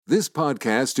This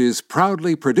podcast is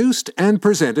proudly produced and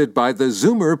presented by the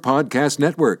Zoomer Podcast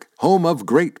Network, home of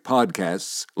great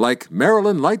podcasts like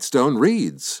Marilyn Lightstone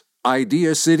Reads,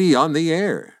 Idea City on the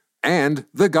Air, and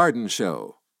The Garden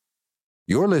Show.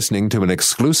 You're listening to an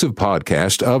exclusive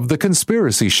podcast of The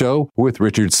Conspiracy Show with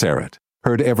Richard Serrett.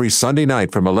 Heard every Sunday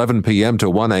night from 11 p.m. to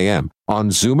 1 a.m. on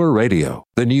Zoomer Radio,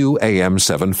 the new AM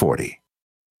 740.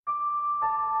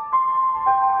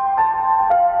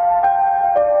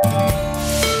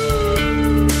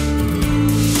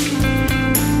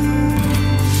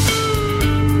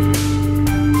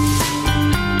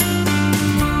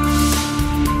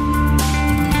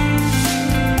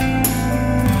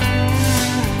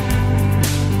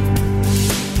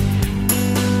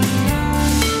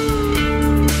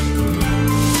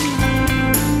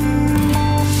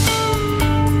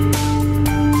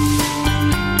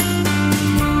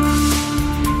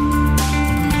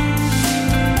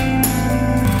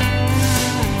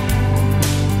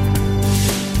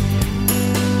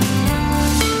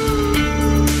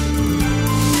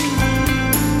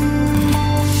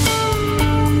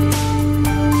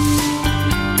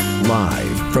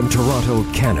 From Toronto,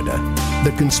 Canada,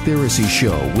 The Conspiracy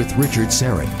Show with Richard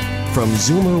Serrett from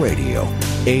Zoomer Radio,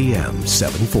 AM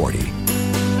 740.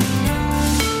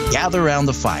 Gather around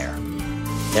the fire.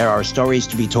 There are stories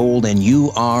to be told, and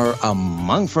you are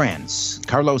among friends.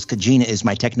 Carlos Cagina is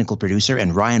my technical producer,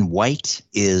 and Ryan White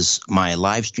is my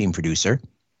live stream producer.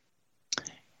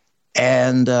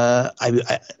 And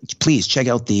please check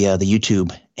out the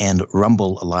YouTube and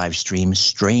Rumble live stream,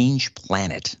 Strange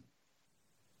Planet.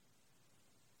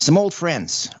 Some old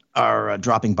friends are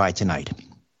dropping by tonight.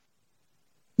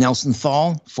 Nelson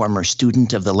Thall, former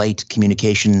student of the late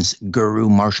communications guru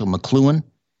Marshall McLuhan.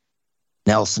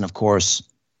 Nelson, of course,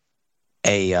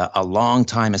 a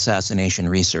long-time assassination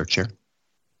researcher.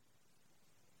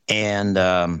 And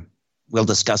we'll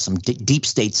discuss some deep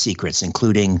state secrets,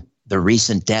 including the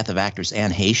recent death of actress Anne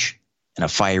Heche in a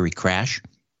fiery crash,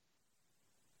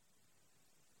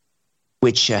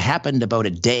 which happened about a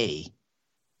day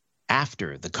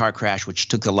after the car crash which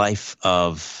took the life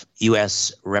of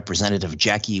U.S. Representative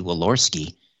Jackie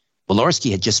Walorski.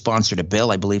 Walorski had just sponsored a bill,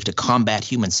 I believe, to combat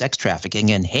human sex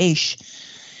trafficking, and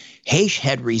Heche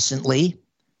had recently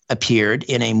appeared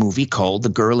in a movie called The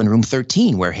Girl in Room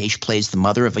 13, where Heche plays the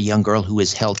mother of a young girl who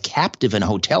is held captive in a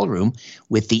hotel room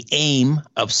with the aim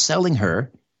of selling her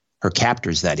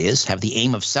captors, that is, have the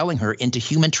aim of selling her into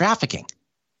human trafficking.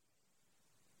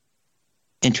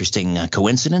 Interesting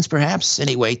coincidence, perhaps.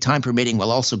 Anyway, time permitting,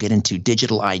 we'll also get into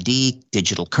digital ID,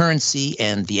 digital currency,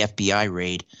 and the FBI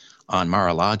raid on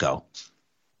Mar-a-Lago.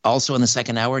 Also in the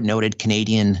second hour, noted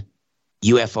Canadian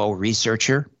UFO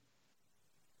researcher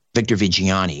Victor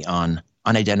Viggiani on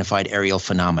unidentified aerial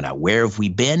phenomena. Where have we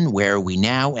been? Where are we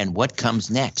now? And what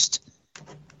comes next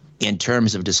in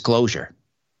terms of disclosure?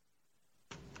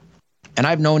 And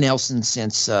I've known Nelson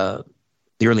since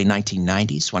the early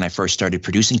 1990s, when I first started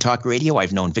producing talk radio.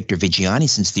 I've known Victor Viggiani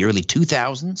since the early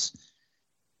 2000s,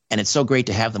 and it's so great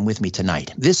to have them with me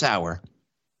tonight. This hour,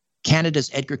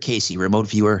 Canada's Edgar Cayce, remote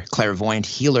viewer, clairvoyant,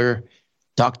 healer,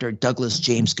 Dr. Douglas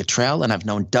James Cottrell, and I've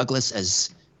known Douglas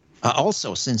as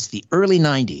also since the early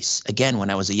 90s, again, when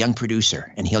I was a young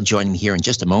producer, and he'll join me here in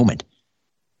just a moment.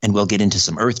 And we'll get into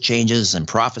some earth changes and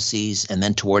prophecies, and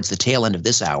then towards the tail end of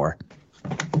this hour,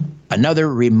 another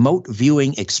remote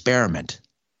viewing experiment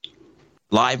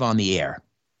live on the air.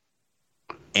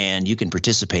 And you can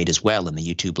participate as well in the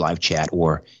YouTube live chat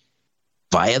or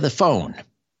via the phone.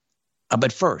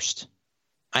 But first,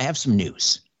 I have some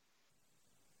news.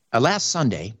 Last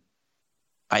Sunday,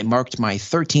 I marked my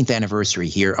 13th anniversary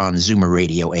here on Zoomer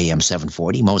Radio AM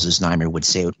 740. Moses Neimer would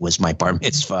say it was my bar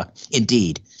mitzvah,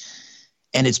 indeed.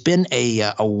 And it's been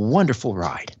a wonderful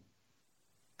ride.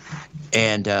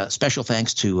 And special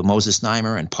thanks to Moses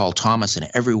Neimer and Paul Thomas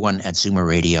and everyone at Zoomer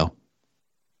Radio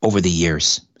over the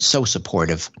years. So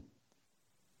supportive.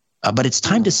 But it's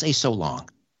time to say so long.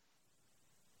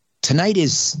 Tonight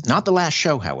is not the last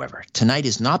show, however. Tonight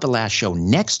is not the last show.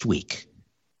 Next week,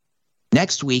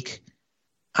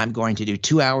 I'm going to do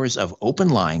 2 hours of open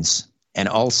lines and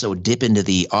also dip into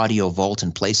the audio vault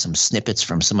and play some snippets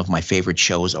from some of my favorite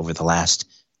shows over the last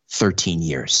 13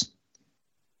 years.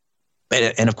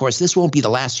 And of course, this won't be the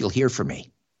last you'll hear from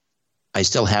me. I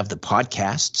still have the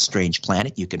podcast, Strange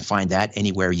Planet. You can find that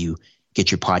anywhere you get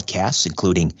your podcasts,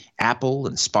 including Apple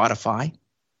and Spotify.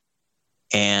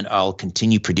 And I'll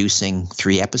continue producing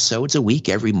 3 episodes a week,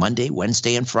 every Monday,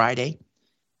 Wednesday, and Friday.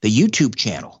 The YouTube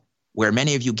channel, where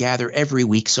many of you gather every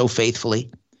week so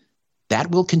faithfully,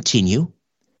 that will continue.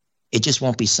 It just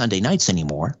won't be Sunday nights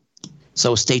anymore.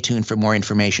 So stay tuned for more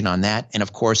information on that. And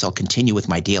of course, I'll continue with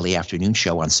my daily afternoon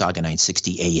show on Saga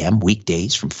 960 AM,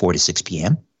 weekdays from 4 to 6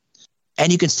 p.m.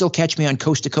 And you can still catch me on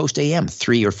Coast to Coast AM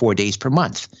 3 or 4 days per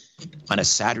month on a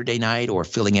Saturday night or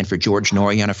filling in for George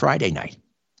Norrie on a Friday night.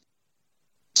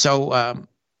 So,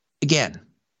 again,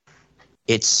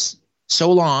 it's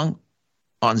so long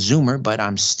on Zoomer, but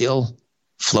I'm still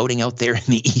floating out there in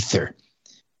the ether.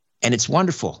 And it's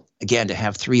wonderful, again, to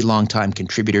have 3 longtime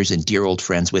contributors and dear old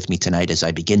friends with me tonight as I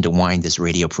begin to wind this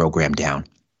radio program down.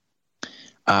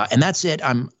 And that's it.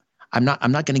 I'm not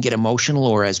going to get emotional,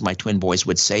 or as my twin boys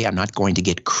would say, I'm not going to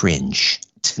get cringe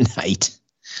tonight.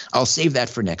 I'll save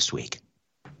that for next week.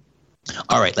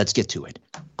 All right, let's get to it.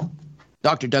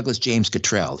 Dr. Douglas James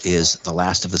Cottrell is the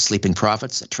last of the sleeping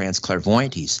prophets, a trance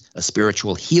clairvoyant. He's a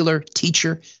spiritual healer,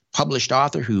 teacher, published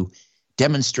author who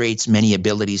demonstrates many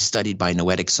abilities studied by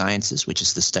Noetic Sciences, which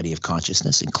is the study of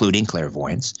consciousness, including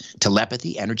clairvoyance,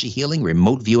 telepathy, energy healing,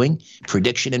 remote viewing,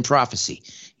 prediction, and prophecy.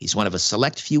 He's one of a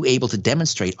select few able to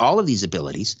demonstrate all of these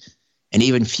abilities, and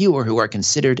even fewer who are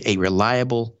considered a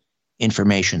reliable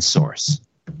information source.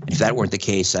 If that weren't the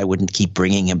case, I wouldn't keep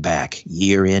bringing him back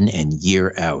year in and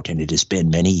year out, and it has been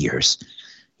many years.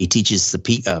 He teaches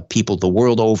the people the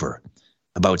world over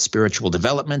about spiritual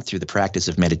development through the practice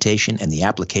of meditation and the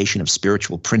application of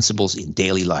spiritual principles in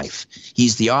daily life.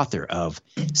 He's the author of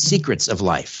Secrets of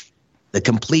Life, The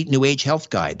Complete New Age Health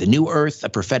Guide, The New Earth, A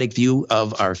Prophetic View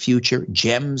of Our Future,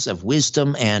 Gems of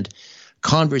Wisdom, and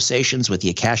Conversations with the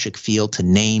Akashic Field, to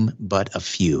name but a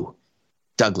few.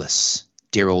 Douglas,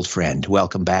 dear old friend,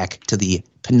 welcome back to the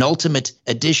penultimate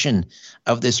edition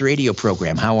of this radio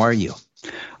program. How are you?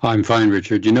 I'm fine,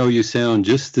 Richard. You know, you sound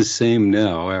just the same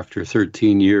now after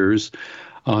 13 years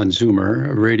on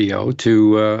Zoomer radio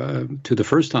to the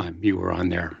first time you were on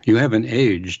there. You haven't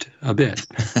aged a bit.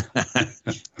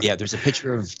 Yeah, there's a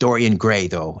picture of Dorian Gray,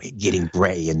 though, getting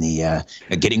gray in the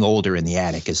getting older in the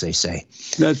attic, as they say.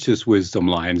 That's just wisdom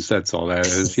lines. That's all that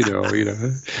is. You know.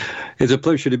 It's a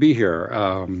pleasure to be here.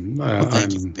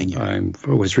 Thank you. I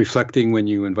was reflecting when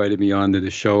you invited me on to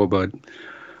the show about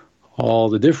all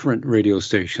the different radio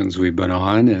stations we've been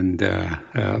on, and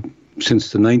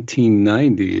since the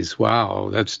 1990s. Wow,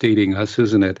 that's dating us,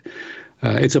 isn't it?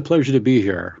 It's a pleasure to be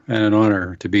here and an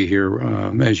honor to be here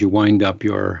as you wind up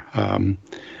your,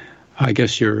 I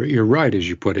guess your ride, as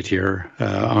you put it here,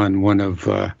 on one of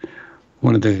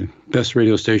the best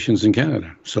radio stations in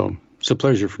Canada. So it's a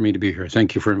pleasure for me to be here.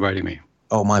 Thank you for inviting me.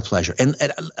 Oh, my pleasure. And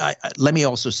let me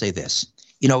also say this.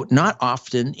 You know, not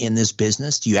often in this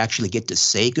business do you actually get to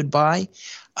say goodbye.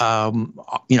 You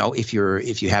know, if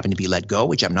you happen to be let go,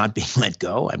 which I'm not being let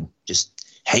go, I'm just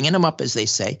hanging them up, as they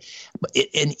say.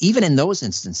 And even in those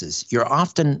instances, you're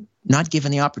often not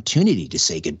given the opportunity to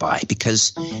say goodbye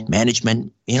because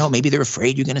management, you know, maybe they're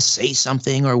afraid you're going to say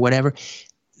something or whatever.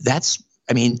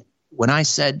 When I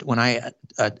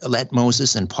let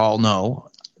Moses and Paul know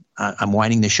I'm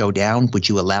winding the show down, would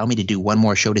you allow me to do one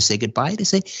more show to say goodbye? They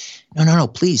say, no,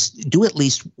 please do at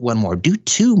least one more. Do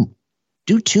two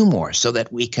more so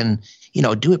that we can, you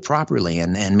know, do it properly.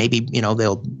 And maybe, you know,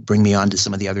 they'll bring me on to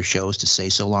some of the other shows to say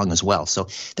so long as well. So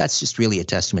that's just really a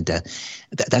testament to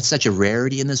that's such a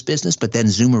rarity in this business. But then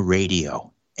Zoomer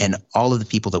Radio and all of the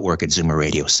people that work at Zoomer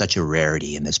Radio, such a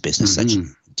rarity in this business, such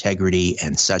integrity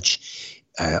and such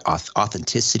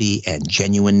authenticity and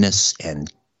genuineness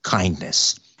and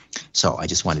kindness. So I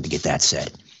just wanted to get that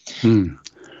said.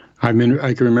 I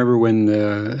can remember when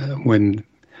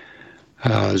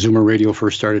Zoomer Radio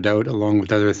first started out, along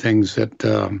with other things that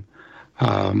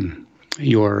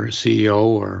your CEO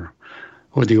or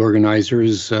the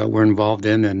organizers were involved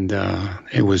in, and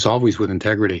it was always with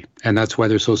integrity, and that's why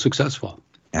they're so successful.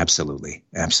 Absolutely.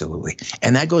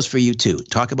 And that goes for you too.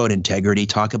 Talk about integrity,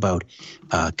 talk about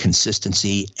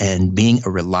consistency and being a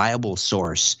reliable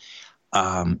source.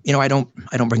 You know, I don't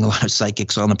bring a lot of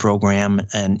psychics on the program,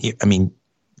 and I mean,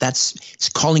 it's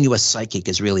calling you a psychic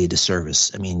is really a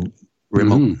disservice. I mean,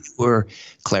 remote viewer,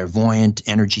 clairvoyant,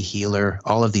 energy healer,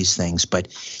 all of these things, but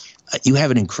you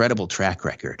have an incredible track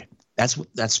record. That's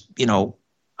you know,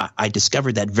 I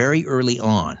discovered that very early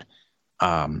on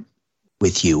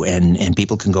with you, and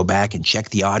people can go back and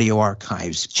check the audio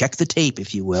archives, check the tape,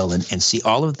 if you will, and see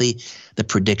all of the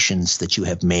predictions that you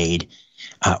have made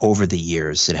over the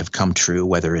years that have come true,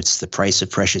 whether it's the price of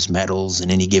precious metals in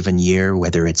any given year,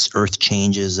 whether it's earth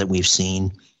changes that we've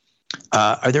seen.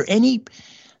 Are there any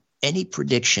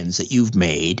predictions that you've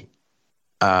made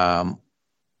that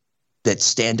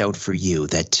stand out for you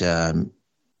that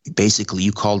basically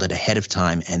you called it ahead of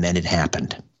time and then it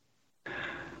happened?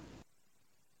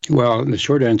 Well, the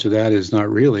short answer to that is not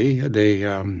really. They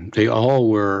all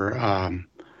were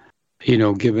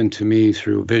given to me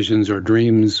through visions or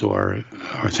dreams or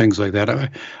things like that.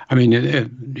 I mean,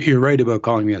 you're right about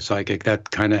calling me a psychic.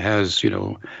 That kind of has,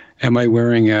 am I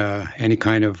wearing any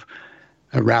kind of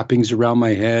wrappings around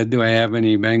my head? Do I have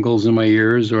any bangles in my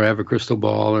ears, or I have a crystal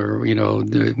ball, or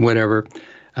whatever?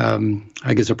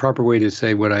 I guess a proper way to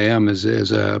say what I am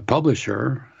is a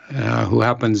publisher who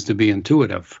happens to be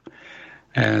intuitive,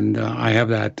 and I have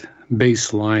that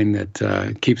baseline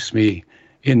that keeps me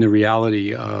in the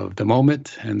reality of the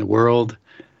moment and the world.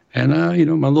 And,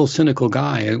 I'm a little cynical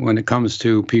guy when it comes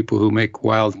to people who make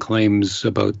wild claims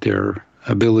about their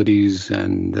abilities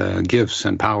and gifts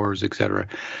and powers, etc.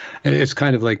 It's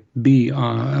kind of like be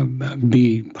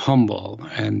humble,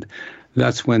 and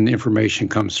that's when the information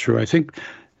comes through. I think,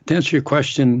 to answer your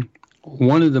question,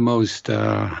 one of the most,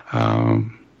 I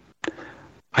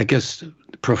guess,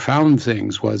 profound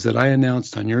things was that I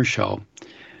announced on your show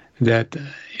that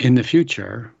in the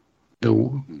future,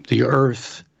 the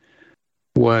Earth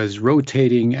was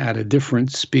rotating at a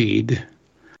different speed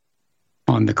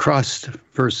on the crust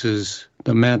versus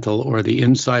the mantle, or the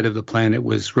inside of the planet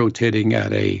was rotating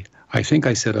at I think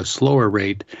I said a slower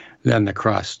rate than the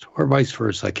crust, or vice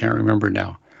versa. I can't remember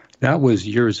now. That was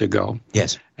years ago.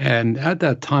 Yes. And at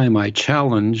that time, I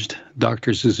challenged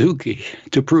Dr. Suzuki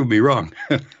to prove me wrong.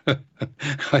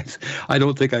 I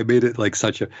don't think I made it like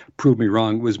such a prove me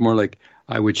wrong. It was more like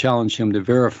I would challenge him to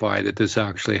verify that this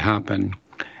actually happened.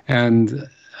 And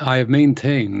I have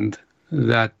maintained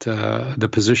that the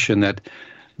position that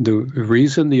the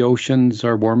reason the oceans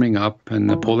are warming up and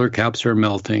the polar caps are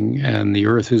melting and the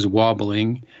Earth is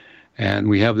wobbling, and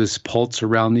we have this pulse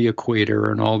around the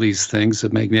equator and all these things, the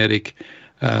magnetic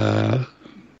are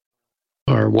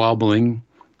wobbling,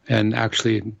 and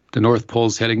actually the North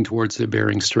Pole's heading towards the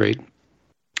Bering Strait,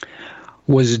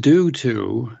 was due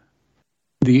to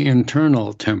the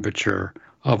internal temperature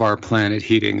of our planet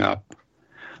heating up,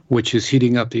 which is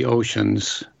heating up the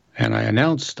oceans. And I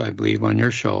announced, I believe, on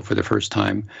your show for the first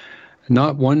time,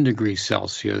 not 1 degree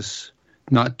Celsius,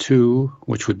 not 2,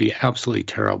 which would be absolutely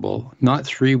terrible, not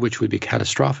 3, which would be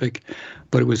catastrophic,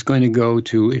 but it was going to go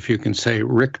to, if you can say,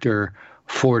 Richter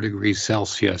 4 degrees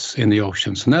Celsius in the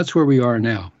oceans. And that's where we are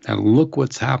now. And look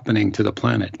what's happening to the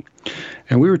planet.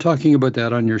 And we were talking about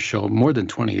that on your show more than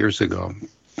 20 years ago.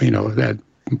 That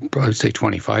I would say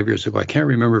 25 years ago. I can't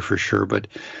remember for sure, but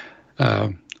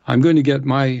I'm going to get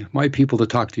my people to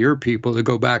talk to your people to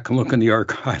go back and look in the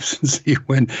archives and see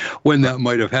when that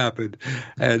might have happened,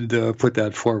 and put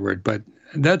that forward. But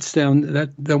that's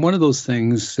that one of those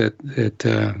things that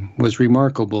was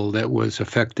remarkable, that was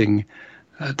affecting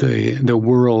the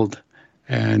world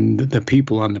and the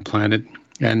people on the planet.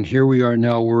 And here we are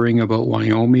now worrying about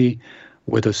Wyoming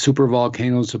with a super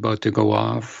volcano's about to go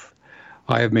off.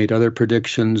 I have made other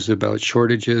predictions about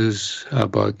shortages,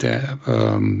 about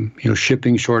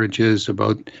shipping shortages,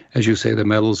 about, as you say, the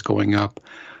metals going up,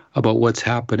 about what's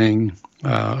happening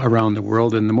around the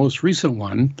world. And the most recent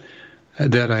one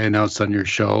that I announced on your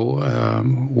show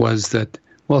was that,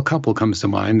 well, a couple comes to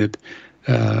mind, that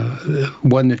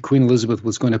one, that Queen Elizabeth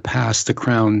was going to pass the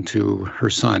crown to her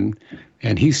son,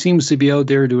 and he seems to be out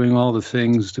there doing all the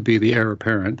things to be the heir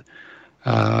apparent.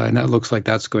 And that looks like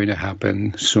that's going to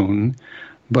happen soon.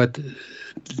 But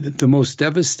the most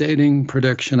devastating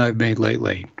prediction I've made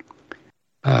lately,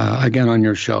 again on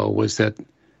your show, was that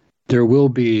there will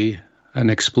be an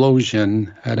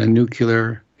explosion at a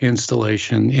nuclear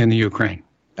installation in the Ukraine.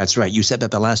 That's right. You said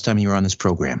that the last time you were on this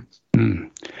program.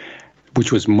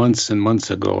 Which was months and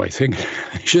months ago. I think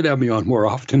you should have me on more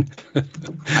often.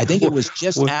 I think it was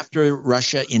just after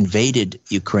Russia invaded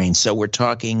Ukraine. So we're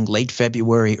talking late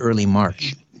February, early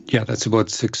March. Yeah, that's about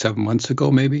 6-7 months ago,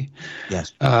 maybe.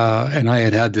 Yes. And I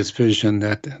had this vision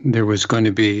that there was going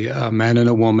to be a man and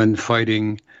a woman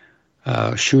fighting,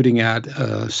 shooting at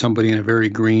somebody in a very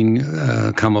green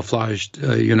camouflaged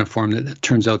uniform that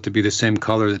turns out to be the same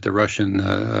color that the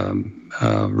Russian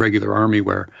regular army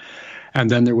wear. And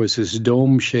then there was this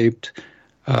dome-shaped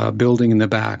building in the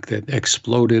back that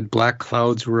exploded. Black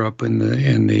clouds were up in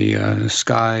the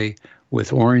sky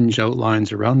with orange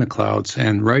outlines around the clouds,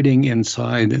 and writing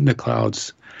inside in the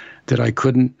clouds that I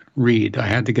couldn't read. I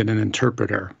had to get an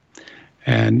interpreter.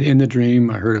 And in the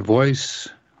dream, I heard a voice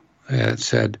that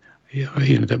said,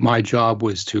 that my job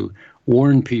was to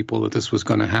warn people that this was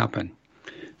going to happen.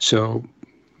 So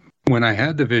when I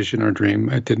had the vision or dream,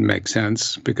 it didn't make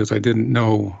sense because I didn't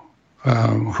know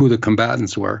who the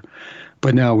combatants were.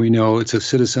 But now we know it's a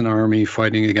citizen army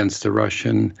fighting against the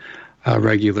Russian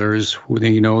regulars.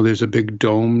 There's a big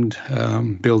domed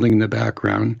building in the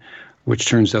background, which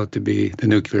turns out to be the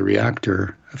nuclear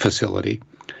reactor facility.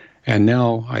 And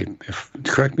now,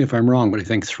 correct me if I'm wrong, but I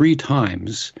think 3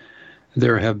 times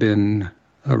there have been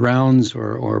rounds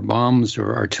or bombs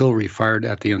or artillery fired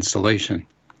at the installation.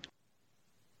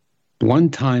 One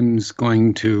time's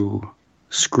going to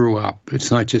screw up. It's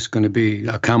not just going to be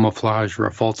a camouflage or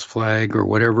a false flag or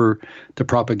whatever the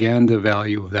propaganda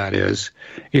value of that is.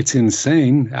 It's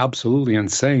insane, absolutely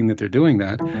insane that they're doing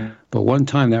that. But one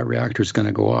time that reactor is going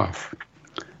to go off.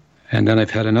 And then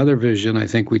I've had another vision, I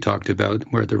think we talked about,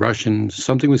 where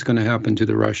something was going to happen to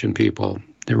the Russian people.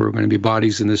 There were going to be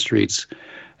bodies in the streets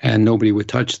and nobody would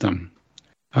touch them.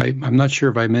 I'm not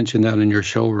sure if I mentioned that in your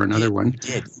show or another one.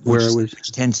 Did,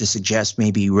 which tends to suggest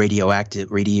maybe radioactive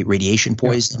radiation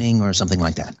poisoning or something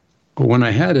like that. But when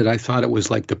I had it, I thought it was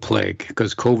like the plague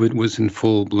because COVID was in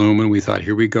full bloom, and we thought,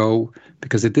 here we go,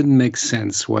 because it didn't make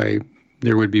sense why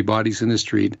there would be bodies in the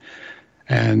street,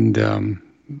 and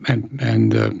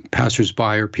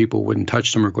passersby or people wouldn't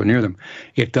touch them or go near them.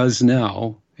 It does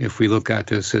now. If we look at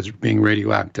this as being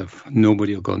radioactive,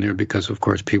 nobody will go near because, of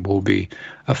course, people will be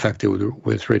affected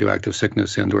with radioactive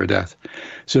sickness and or death.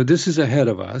 So this is ahead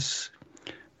of us.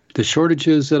 The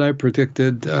shortages that I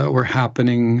predicted were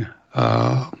happening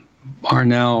are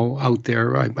now out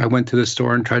there. I went to the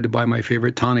store and tried to buy my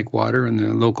favorite tonic water, and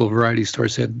the local variety store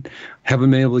said,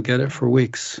 haven't been able to get it for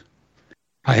weeks.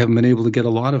 I haven't been able to get a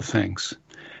lot of things.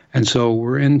 And so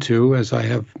we're into, as I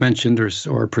have mentioned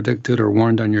or predicted or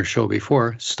warned on your show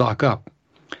before, stock up,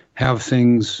 have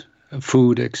things,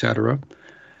 food, etc.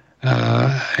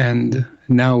 And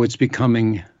now it's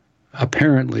becoming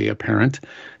apparently apparent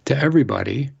to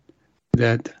everybody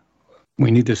that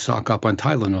we need to stock up on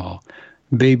Tylenol,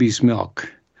 baby's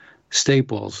milk,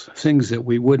 staples, things that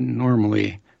we wouldn't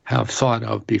normally have thought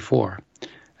of before.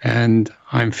 And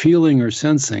I'm feeling or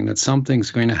sensing that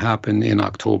something's going to happen in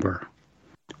October.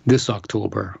 This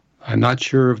October. I'm not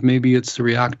sure if maybe it's the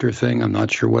reactor thing. I'm not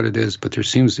sure what it is, but there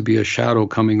seems to be a shadow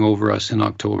coming over us in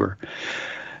October.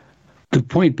 The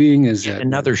point being is that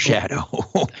another shadow.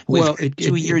 Well,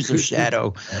 2 years of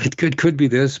shadow. It could be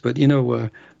this, but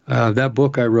that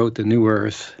book I wrote, The New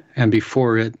Earth, and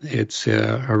before it, its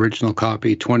original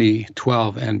copy,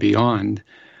 2012 and beyond.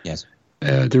 Yes.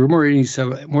 There were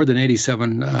more than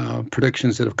 87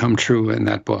 predictions that have come true in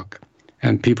that book,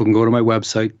 and people can go to my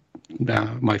website.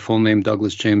 My full name,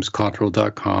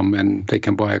 DouglasJamesCottrell.com, and they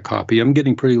can buy a copy. I'm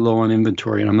getting pretty low on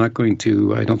inventory, and I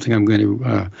don't think I'm going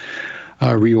to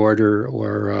reorder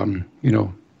or,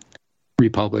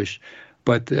 republish.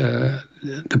 But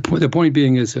the point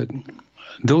being is that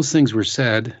those things were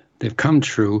said, they've come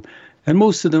true, and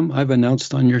most of them I've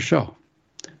announced on your show.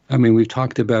 I mean, we've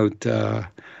talked about,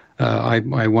 I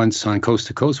once on Coast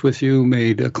to Coast with you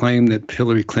made a claim that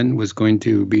Hillary Clinton was going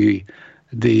to be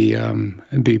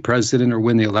president or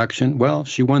win the election. Well,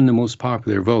 she won the most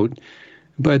popular vote,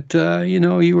 but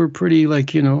you were pretty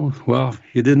well,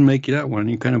 you didn't make that one.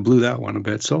 You kind of blew that one a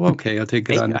bit. So okay, I'll take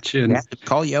it on the chin. I have to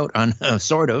call you out on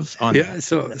sort of on. Yeah,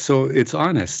 so it's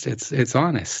honest. It's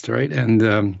honest, right? And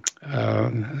the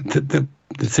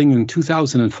thing in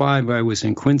 2005, I was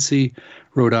in Quincy,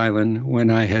 Rhode Island, when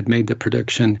I had made the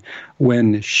prediction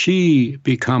when she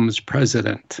becomes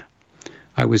president.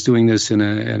 I was doing this in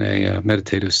a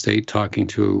meditative state, talking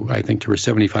to, I think there were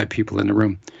 75 people in the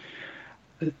room.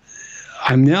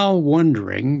 I'm now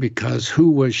wondering, because who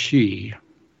was she?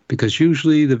 Because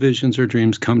usually the visions or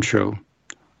dreams come true.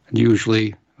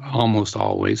 Usually, almost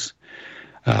always.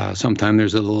 Sometimes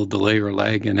there's a little delay or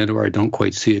lag in it, or I don't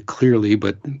quite see it clearly,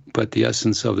 but the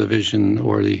essence of the vision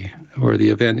or the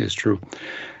event is true.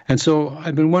 And so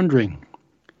I've been wondering.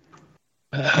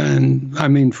 And I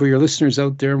mean, for your listeners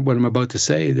out there, what I'm about to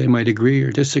say, they might agree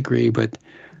or disagree, but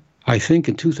I think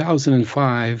in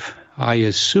 2005, I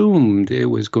assumed it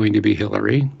was going to be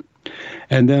Hillary,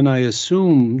 and then I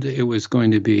assumed it was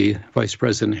going to be Vice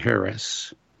President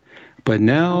Harris. But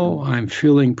now I'm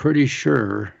feeling pretty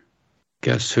sure,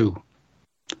 guess who?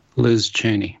 Liz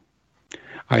Cheney.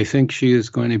 I think she is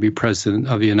going to be President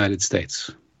of the United States.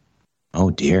 Oh,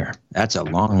 dear.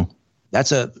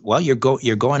 Well, you're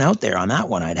going out there on that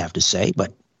one, I'd have to say,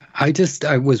 but I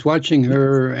was watching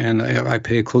her, and I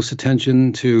pay close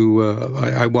attention to,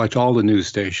 I watch all the news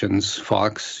stations,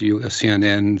 Fox,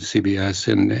 CNN, CBS,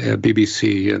 and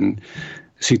BBC, and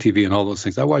CTV, and all those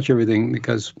things. I watch everything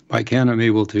because I'm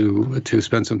able to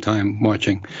spend some time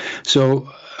watching. So,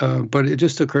 but it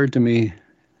just occurred to me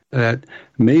that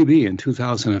maybe in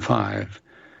 2005,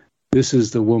 this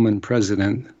is the woman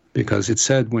president, because it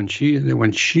said when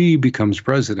she becomes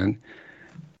president,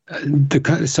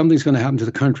 something's going to happen to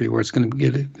the country where it's going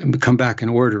to come back in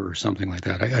order or something like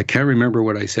that. I can't remember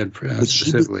what I said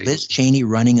specifically. Liz Cheney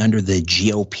running under the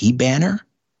GOP banner?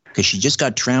 because she just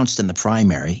got trounced in the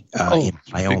primary in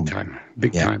Wyoming.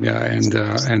 Big time, yeah.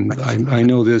 And I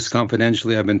know this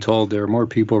confidentially. I've been told there are more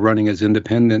people running as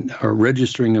independent or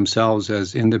registering themselves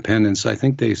as independents. I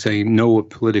think they say no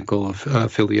political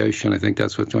affiliation. I think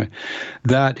that's what's going.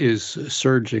 That is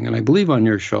surging. And I believe on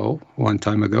your show one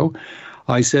time ago,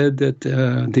 I said that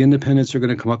the independents are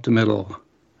going to come up the middle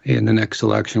in the next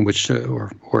election, which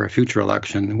or a future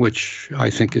election, which I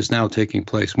think is now taking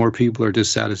place. More people are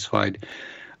dissatisfied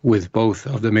with both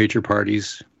of the major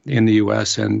parties in the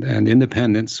U.S. and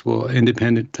independent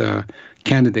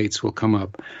candidates will come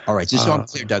up. All right, just so I'm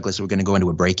clear, Douglas, we're going to go into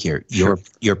a break here. Sure.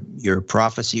 Your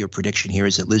prophecy, your prediction here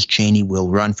is that Liz Cheney will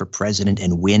run for president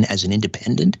and win as an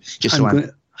independent.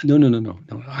 No.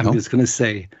 I'm just going to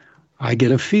say, I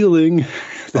get a feeling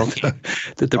that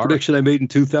the prediction I made in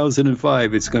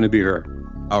 2005, it's going to be her.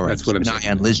 All right, that's what I'm saying.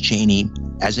 And Liz Cheney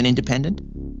as an independent,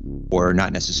 or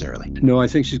not necessarily? No, I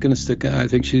think she's going to stick. I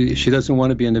think she doesn't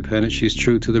want to be independent. She's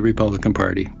true to the Republican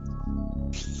Party.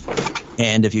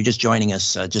 And if you're just joining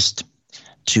us, just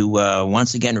to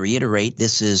once again reiterate,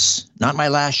 this is not my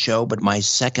last show, but my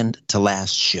second to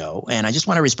last show. And I just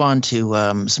want to respond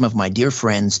to some of my dear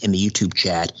friends in the YouTube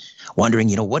chat wondering,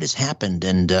 what has happened?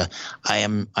 And I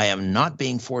am not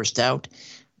being forced out.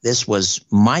 This was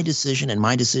my decision and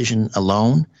my decision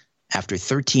alone after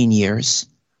 13 years.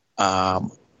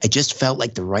 It just felt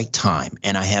like the right time.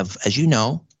 And I have, as you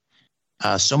know,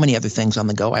 so many other things on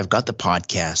the go. I've got the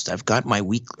podcast. I've got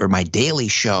my daily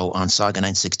show on Saga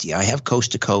 960. I have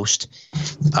Coast to Coast.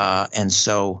 And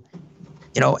so,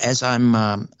 as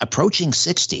I'm approaching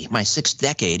 60, my sixth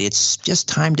decade, it's just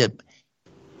time to,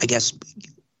 I guess,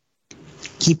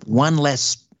 keep one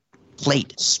less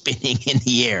plate spinning in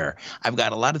the air. I've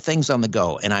got a lot of things on the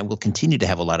go, and I will continue to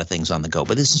have a lot of things on the go.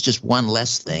 But this is just one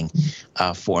less thing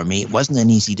for me. It wasn't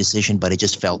an easy decision, but it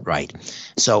just felt right.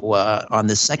 So on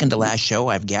this second to last show,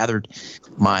 I've gathered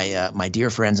my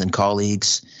dear friends and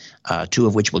colleagues, two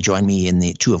of whom will join me in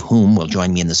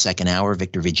the second hour.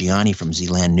 Victor Viggiani from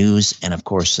Zealand News, and of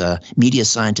course, media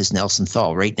scientist Nelson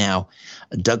Thall. Right now,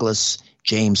 Douglas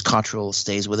James Cottrell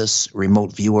stays with us,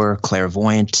 remote viewer,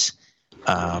 clairvoyant,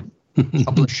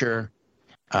 publisher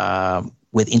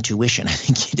with intuition. I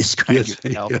think you described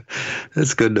yourself. Yeah,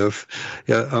 that's good enough.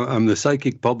 Yeah, I'm the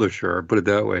psychic publisher. I'll put it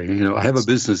that way. I have a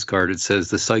business card. It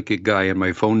says the psychic guy and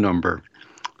my phone number.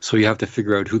 So you have to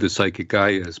figure out who the psychic guy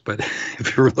is. But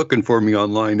if you're looking for me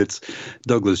online, it's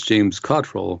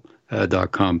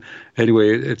DouglasJamesCottrell.com.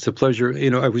 Anyway, it's a pleasure.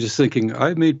 I was just thinking,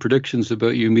 I made predictions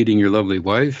about you meeting your lovely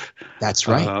wife. That's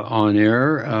right. On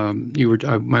air.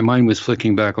 My mind was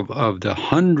flicking back of the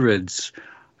hundreds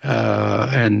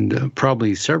and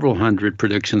probably several hundred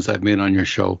predictions I've made on your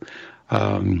show.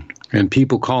 And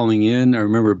people calling in. I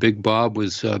remember Big Bob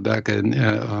was back in,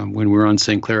 when we were on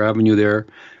St. Clair Avenue there,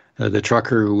 the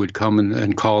trucker who would come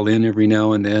and call in every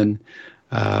now and then.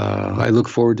 I look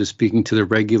forward to speaking to the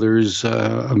regulars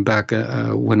back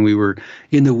when we were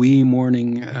in the wee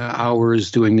morning hours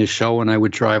doing this show, and I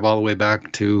would drive all the way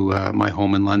back to my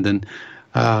home in London.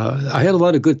 I had a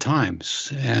lot of good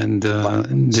times, and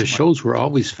the shows were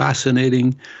always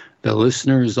fascinating. The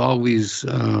listeners always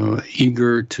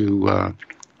eager to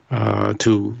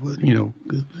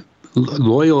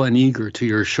loyal and eager to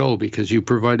your show because you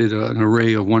provided an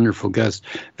array of wonderful guests.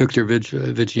 Victor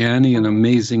Viggiani, an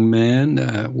amazing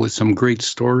man with some great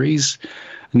stories.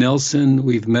 Nelson,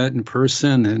 we've met in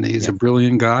person, and he's a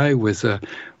brilliant guy with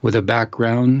a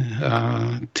background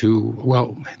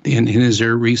in his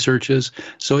researches.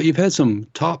 So you've had some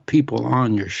top people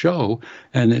on your show,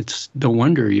 and it's no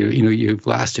wonder you've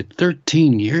lasted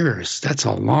 13 years. That's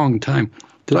a long time.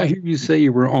 Did I hear you say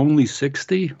you were only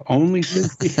 60? Only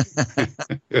 60?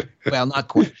 Well, not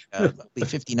quite. I'll be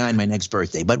 59 my next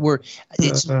birthday, but we're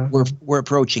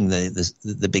approaching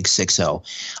the big 60.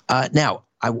 Now,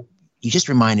 you just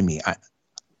reminded me.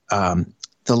 The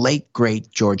late great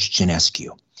George Janescu,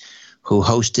 who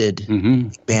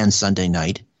hosted Band Sunday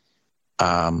Night,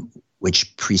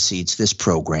 which precedes this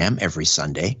program every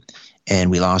Sunday.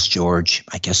 And we lost George.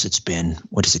 I guess it's been,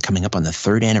 coming up on the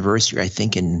third anniversary, I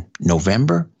think, in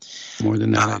November. More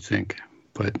than that, I think.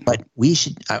 But we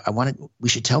should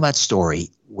tell that story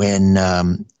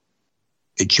when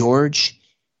George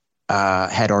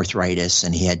had arthritis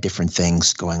and he had different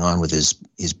things going on with his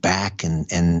back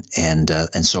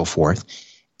and so forth.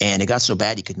 And it got so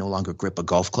bad he could no longer grip a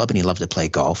golf club, and he loved to play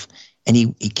golf. And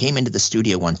he came into the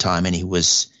studio one time, and he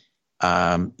was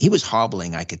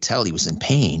hobbling. I could tell he was in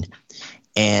pain.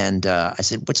 And I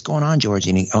said, "What's going on, George?"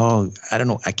 And I don't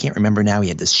know. I can't remember now. He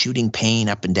had this shooting pain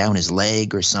up and down his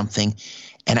leg or something.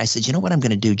 And I said, "You know what I'm going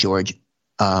to do, George?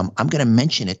 I'm going to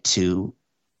mention it to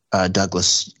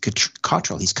Douglas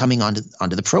Cottrell. He's coming onto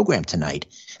the program tonight.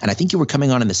 And I think you were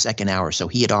coming on in the second hour, so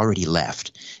he had already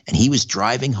left. And he was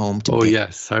driving home to Oh,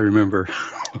 yes, I remember.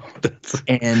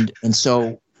 and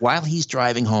so while he's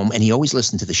driving home, and he always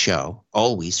listened to the show,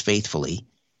 always faithfully,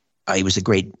 he was a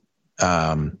great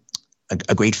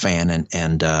fan,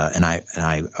 and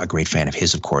I a great fan of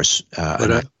his, of course.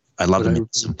 I love him.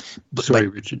 Sorry,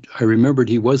 Richard. I remembered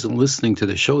he wasn't listening to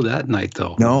the show that night,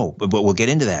 though. No, but we'll get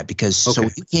into that because so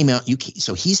you came out.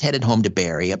 So he's headed home to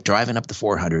Barrie, driving up the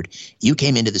 400. You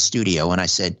came into the studio, and I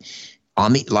said,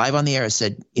 live on the air, I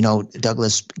said,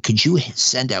 Douglas, could you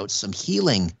send out some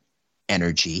healing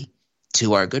energy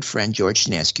to our good friend George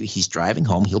Janescu? He's driving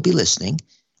home. He'll be listening.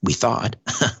 We thought.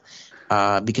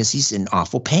 Because he's in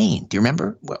awful pain. Do you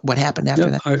remember what happened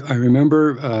after that? I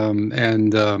remember,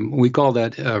 and we call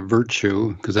that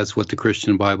virtue, because that's what the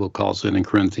Christian Bible calls it in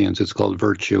Corinthians. It's called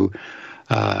virtue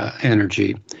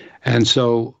energy. And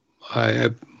so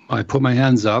I put my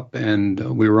hands up, and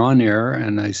we were on air,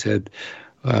 and I said,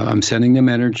 I'm sending them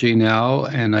energy now,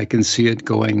 and I can see it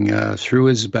going through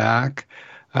his back.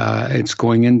 It's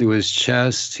going into his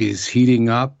chest. He's heating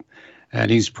up. And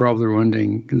he's probably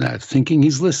wondering, thinking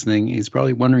he's listening, he's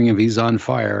probably wondering if he's on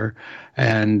fire.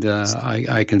 And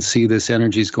I can see this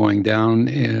energy's going down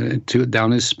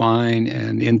down his spine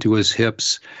and into his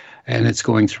hips, and it's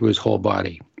going through his whole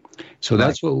body. So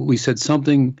that's what we said,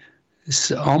 something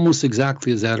almost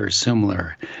exactly as that or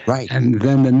similar. Right. And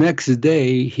then the next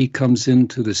day, he comes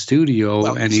into the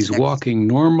studio, and he's walking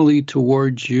normally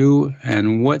towards you.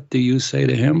 And what do you say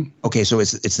to him? Okay, so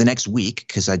it's the next week,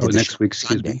 because I did next week,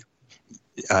 excuse me.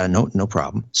 No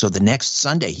problem. So the next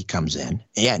Sunday he comes in,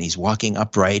 and he's walking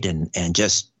upright and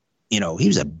just, he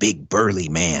was a big burly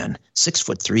man,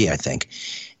 6'3", I think.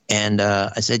 And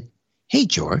I said, "Hey,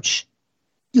 George,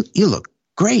 you look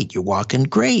great. You're walking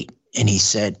great." And he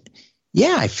said,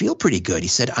 "Yeah, I feel pretty good." He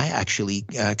said, "I actually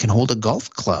can hold a golf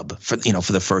club for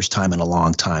the first time in a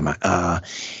long time."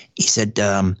 He said,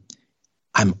 I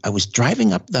was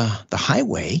driving up the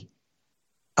highway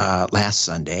last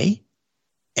Sunday.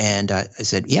 And I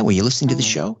said, "Yeah, were you listening to the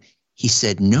show?" He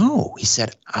said, "No." He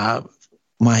said,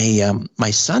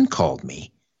 my son called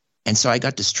me. And so I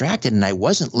got distracted and I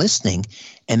wasn't listening.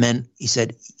 And then he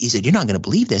said, "You're not going to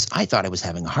believe this. I thought I was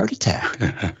having a heart attack."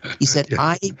 He said,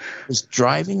 "I was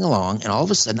driving along, and all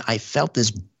of a sudden I felt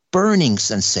this burning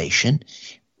sensation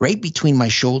right between my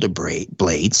shoulder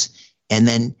blades, and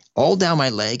then all down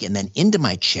my leg, and then into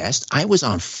my chest. I was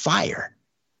on fire."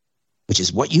 Which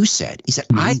is what you said. He said,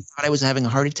 "I thought I was having a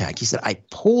heart attack." He said, "I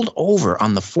pulled over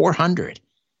on the 400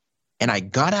 and I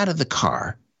got out of the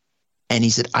car." And he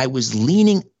said, "I was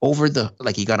leaning over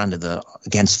he got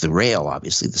against the rail,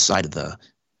 obviously the side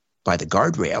by the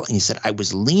guardrail. And he said, "I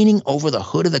was leaning over the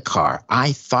hood of the car.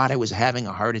 I thought I was having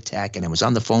a heart attack, and I was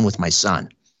on the phone with my son."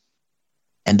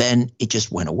 And then it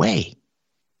just went away.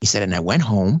 He said, "And I went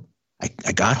home.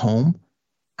 I got home.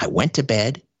 I went to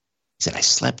bed." He said, "I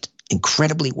slept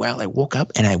incredibly well. I woke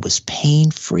up and I was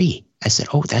pain-free." I said,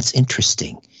 "Oh, that's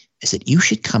interesting." I said, "You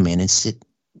should come in and sit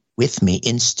with me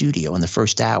in studio in the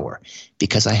first hour,"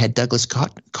 because I had Douglas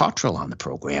Cottrell on the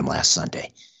program last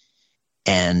Sunday.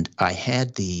 And I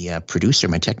had the producer,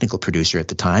 my technical producer at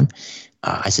the time,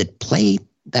 I said, "Play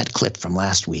that clip from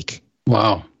last week."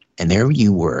 Wow. And there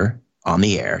you were on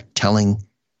the air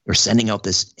sending out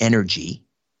this energy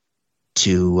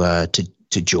to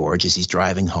George as he's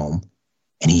driving home.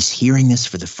 And he's hearing this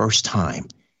for the first time.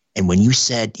 And when you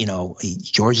said,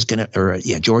 George is going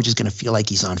to feel like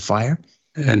he's on fire.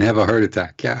 And have a heart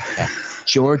attack, yeah.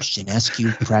 George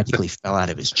Janescu practically fell out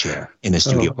of his chair in the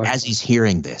studio as he's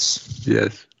hearing this.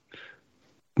 Yes.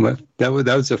 Well, that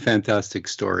was a fantastic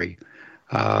story.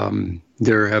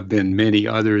 There have been many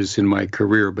others in my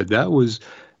career, but that was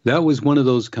one of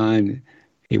those kind.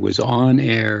 It was on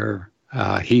air.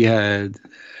 He had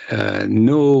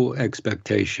no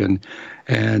expectation.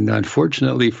 And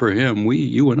unfortunately for him,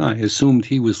 you and I assumed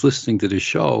he was listening to the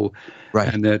show,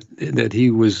 right, and that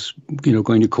he was,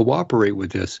 going to cooperate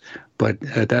with this. But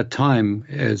at that time,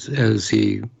 as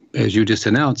you just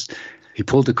announced, he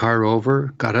pulled the car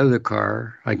over, got out of the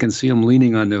car. I can see him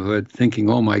leaning on the hood, thinking,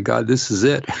 "Oh my God, this is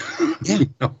it." Yeah,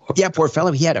 yeah, poor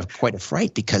fellow. He had quite a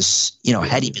fright because,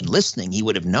 had he been listening, he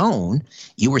would have known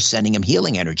you were sending him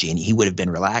healing energy, and he would have been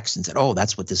relaxed and said, "Oh,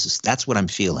 that's what this is. That's what I'm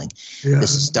feeling. Yeah.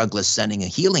 This is Douglas sending a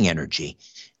healing energy."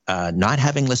 Not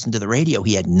having listened to the radio,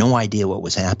 he had no idea what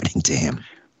was happening to him.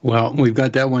 Well, we've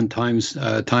got that one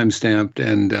time-stamped,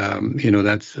 and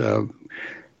that's.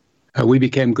 We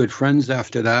became good friends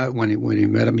after that. When he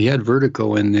met him, he had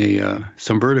vertigo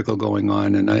some vertigo going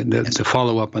on, and the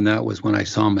follow up on that was when I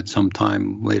saw him at some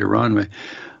time later on.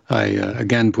 I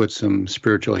again put some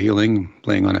spiritual healing,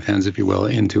 laying on of hands, if you will,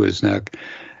 into his neck.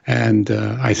 And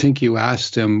I think you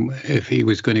asked him if he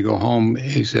was going to go home.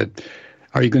 He said,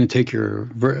 "Are you going to take your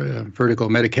vertigo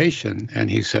medication?" And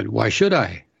he said, "Why should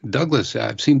I? Douglas,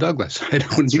 I've seen Douglas. I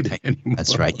don't need it anymore."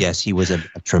 That's right. Yes, he was a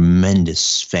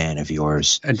tremendous fan of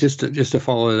yours. And just to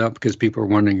follow it up, because people are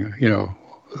wondering,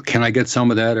 can I get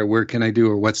some of that, or where can I do,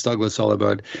 or what's Douglas all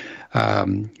about?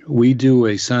 We do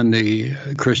a Sunday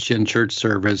Christian church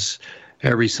service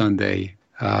every Sunday.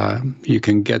 You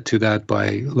can get to that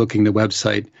by looking the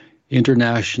website,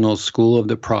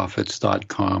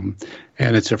 internationalschooloftheprophets.com,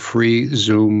 and it's a free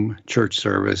Zoom church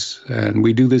service. And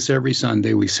we do this every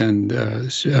Sunday. We send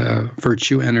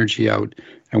virtue energy out,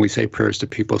 and we say prayers to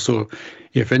people. So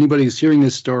if anybody's hearing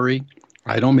this story,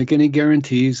 I don't make any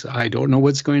guarantees. I don't know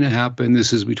what's going to happen.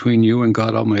 This is between you and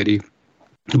God Almighty.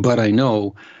 But I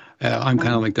know I'm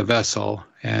kind of like the vessel,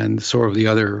 and sort of the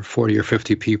other 40 or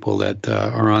 50 people that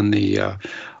are on the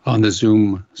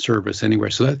Zoom service anywhere.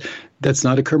 So that's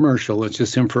not a commercial. It's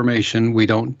just information. We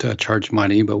don't charge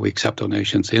money, but we accept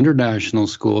donations.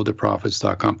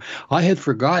 internationalschooloftheprophets.com. I had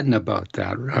forgotten about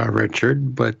that,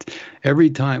 Richard, but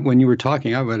every time when you were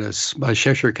talking, I've got a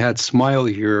Cheshire Cat smile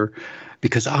here,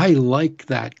 because I like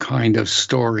that kind of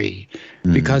story,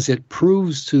 because it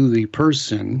proves to the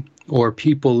person or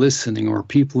people listening or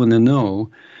people in the know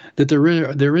that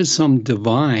there is some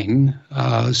divine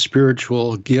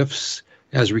spiritual gifts,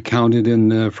 as recounted in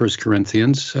 1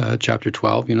 Corinthians chapter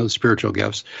 12, the spiritual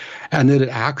gifts, and that it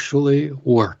actually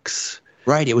works.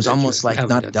 Right. It was almost like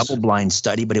not a double-blind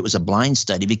study, but it was a blind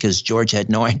study because George had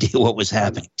no idea what was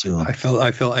happening to him. I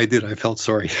felt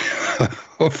sorry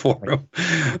for him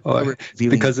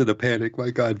because of the panic,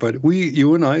 my God. But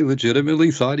you and I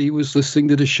legitimately thought he was listening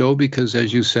to the show because,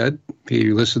 as you said,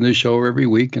 he listened to the show every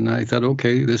week. And I thought,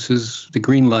 okay, this is the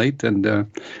green light. And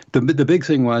the big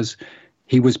thing was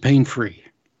he was pain-free.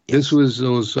 Yes. This was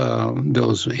those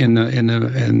in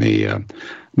the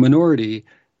minority,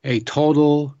 a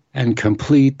total and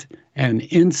complete and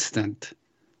instant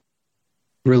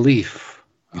relief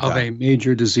of a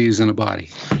major disease in the body.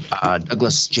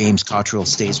 Douglas James Cottrell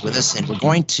stays with us, and we're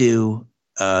going to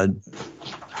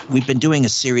we've been doing a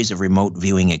series of remote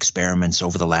viewing experiments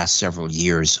over the last several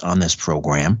years on this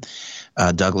program.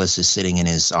 Douglas is sitting in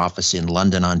his office in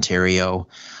London, Ontario.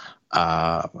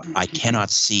 I cannot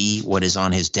see what is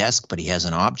on his desk, but he has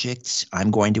an object.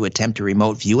 I'm going to attempt to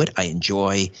remote view it. I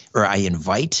invite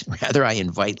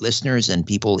listeners and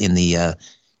people in the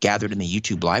gathered in the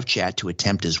YouTube live chat to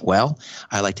attempt as well.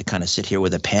 I like to kind of sit here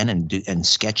with a pen and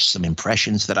sketch some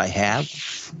impressions that I have.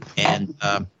 And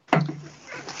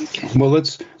well,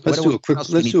 let's do a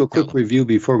quick review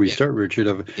before we start, Richard.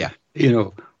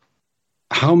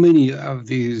 How many of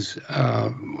these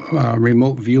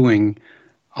remote viewing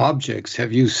objects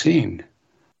have you seen?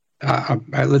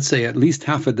 Let's say at least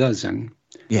half a dozen.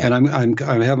 Yeah. And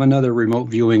I have another remote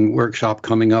viewing workshop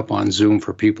coming up on Zoom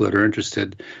for people that are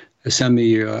interested. Send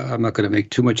me, I'm not going to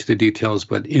make too much of the details,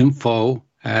 but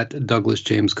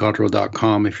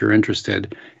info@douglasjamescottrell.com if you're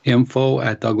interested.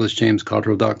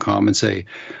 info@douglasjamescottrell.com, and say,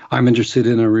 I'm interested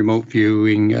in a remote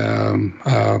viewing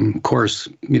course.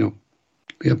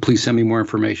 Please send me more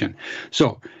information.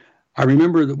 So I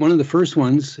remember that one of the first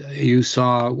ones, you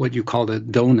saw what you called a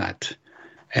donut,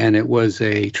 and it was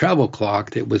a travel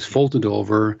clock that was folded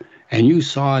over, and you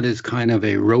saw it as kind of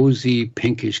a rosy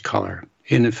pinkish color.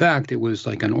 And in fact, it was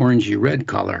like an orangey red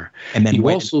color. And then you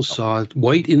also saw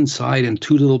white inside and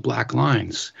two little black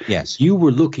lines. Yes. You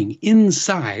were looking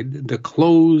inside the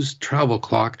closed travel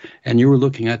clock, and you were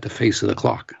looking at the face of the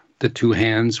clock. The two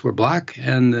hands were black,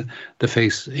 and the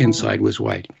face inside was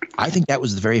white. I think that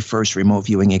was the very first remote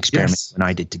viewing experiment you and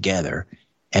I did together.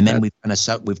 And then we've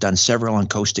done several on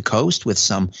Coast to Coast with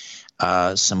some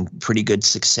pretty good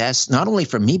success, not only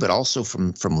from me, but also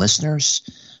from listeners.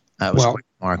 It was quite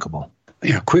remarkable.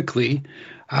 Yeah, quickly,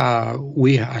 I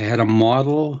had a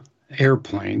model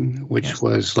airplane, which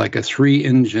was like a 3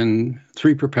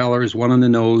 propellers, one on the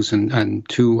nose and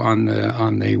two on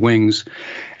the wings.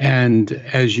 And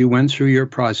as you went through your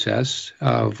process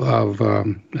of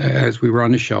as we were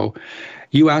on the show,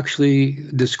 you actually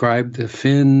described the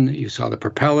fin. You saw the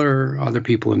propeller. Other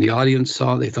people in the audience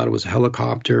saw. They thought it was a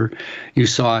helicopter. You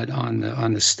saw it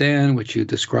on the stand, which you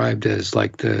described as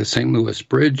like the St. Louis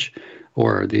Bridge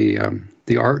or the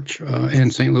arch in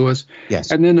St. Louis.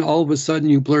 Yes. And then all of a sudden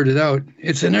you blurted out,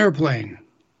 "It's an airplane."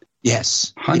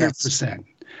 Yes. 100%.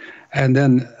 And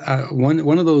then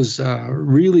one of those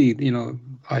really,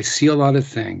 I see a lot of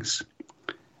things.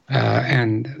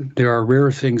 And there are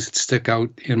rare things that stick out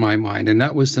in my mind. And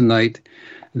that was the night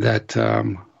that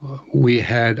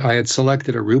I had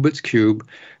selected a Rubik's Cube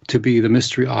to be the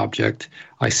mystery object.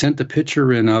 I sent the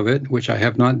picture in of it, which I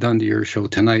have not done to your show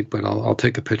tonight, but I'll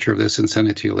take a picture of this and send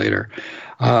it to you later,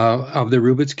 of the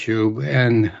Rubik's Cube.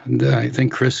 And I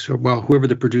think Chris, well, whoever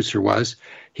the producer was,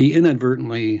 he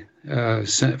inadvertently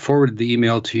forwarded the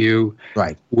email to you,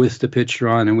 right, with the picture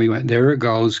on, and we went, there it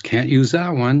goes, can't use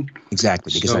that one.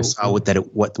 Exactly, because I saw what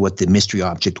the mystery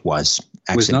object was.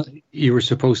 You were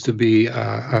supposed to be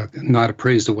not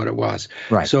appraised of what it was.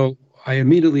 Right. So I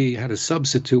immediately had a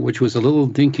substitute, which was a little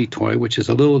dinky toy, which is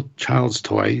a little child's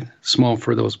toy, small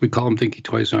for those. We call them dinky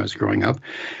toys when I was growing up,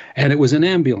 and it was an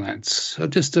ambulance,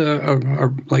 just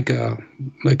like a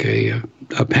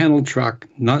panel truck,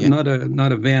 not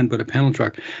a van, but a panel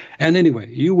truck. And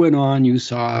anyway, you went on, you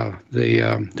saw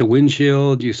the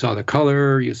windshield, you saw the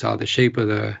color, you saw the shape of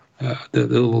the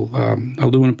little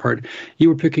aluminum part. You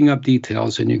were picking up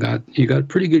details, and you got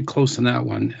pretty good close on that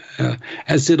one,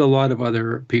 as did a lot of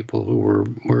other people who were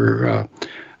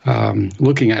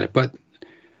looking at it. But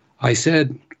I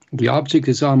said, the object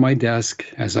is on my desk,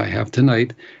 as I have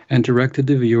tonight, and directed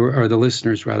the viewer, or the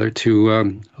listeners rather,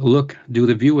 to do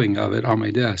the viewing of it on my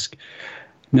desk.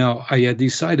 Now, I had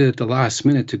decided at the last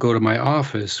minute to go to my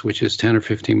office, which is 10 or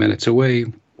 15 minutes away,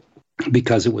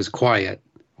 because it was quiet,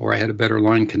 or I had a better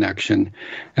line connection.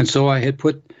 And so I had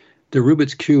put the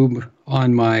Rubik's Cube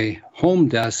on my home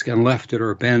desk and left it or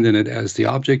abandoned it as the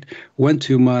object, went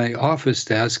to my office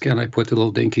desk, and I put the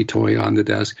little dinky toy on the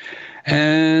desk.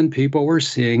 And people were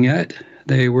seeing it.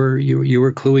 You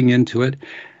were cluing into it.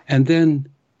 And then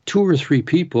 2 or 3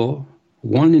 people,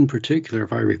 one in particular,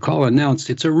 if I recall, announced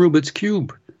it's a Rubik's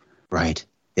Cube. Right.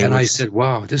 I said,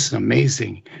 wow, this is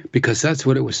amazing, because that's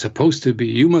what it was supposed to be.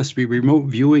 You must be remote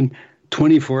viewing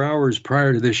 24 hours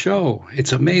prior to the show.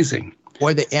 It's amazing.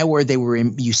 Or they were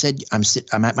in, you said I'm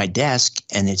at my desk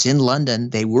and it's in London.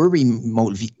 They were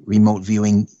remote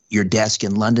viewing your desk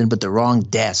in London, but the wrong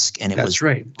desk, and That's was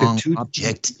right. The wrong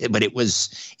object. But it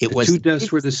was 2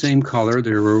 desks were the same color.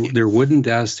 They're wooden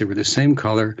desks. They were the same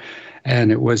color.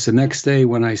 And it was the next day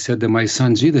when I said to my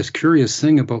son, gee, this curious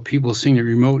thing about people seeing the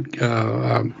remote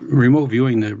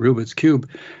viewing the Rubik's Cube.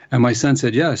 And my son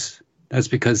said, yes, that's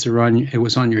because it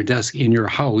was on your desk in your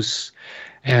house,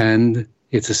 and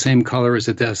it's the same color as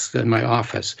the desk in my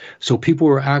office. So people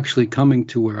were actually coming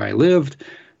to where I lived,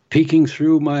 peeking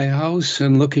through my house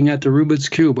and looking at the Rubik's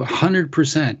Cube,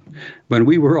 100%, when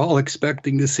we were all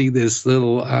expecting to see this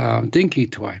little dinky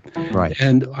toy. Right.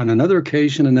 And on another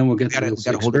occasion, and then we'll get to this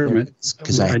experiment.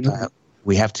 Because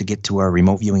we have to get to our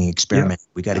remote viewing experiment. Yeah.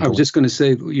 We got to go. I was just going to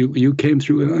say, you came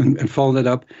through and followed it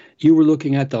up. You were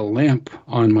looking at the lamp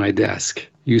on my desk.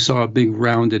 You saw a big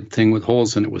rounded thing with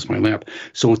holes in it was my lamp.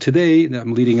 So today,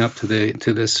 I'm leading up to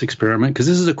this experiment, because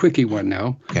this is a quickie one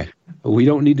now. Okay. We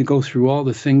don't need to go through all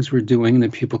the things we're doing, and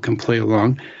that people can play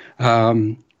along.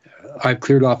 I've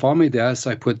cleared off all my desks.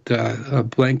 I put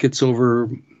blankets over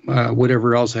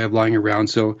whatever else I have lying around.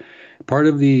 So part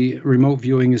of the remote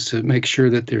viewing is to make sure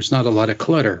that there's not a lot of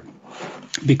clutter,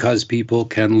 because people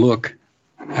can look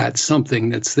at something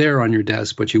that's there on your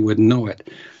desk, but you wouldn't know it.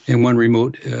 In one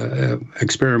remote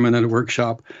experiment at a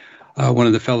workshop, one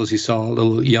of the fellows, he saw a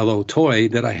little yellow toy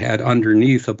that I had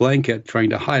underneath a blanket trying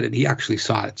to hide it. He actually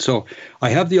saw it. So I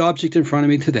have the object in front of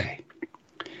me today.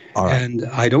 All right. And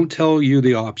I don't tell you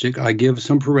the object. I give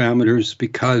some parameters,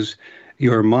 because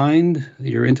your mind,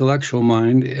 your intellectual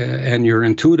mind, and your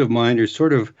intuitive mind are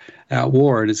sort of at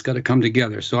war, and it's got to come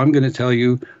together. So I'm going to tell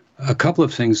you a couple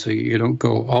of things so you don't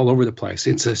go all over the place.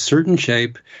 It's a certain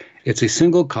shape, it's a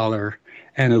single color,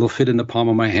 and it'll fit in the palm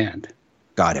of my hand.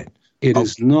 Got it. It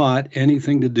is not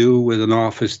anything to do with an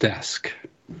office desk.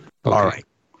 Okay. All right.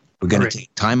 We're going to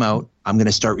take time out. I'm going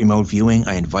to start remote viewing.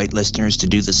 I invite listeners to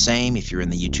do the same. If you're in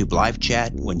the YouTube live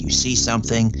chat, when you see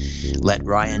something, let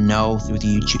Ryan know through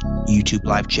the YouTube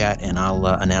live chat, and I'll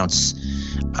announce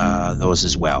those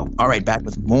as well. All right, back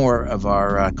with more of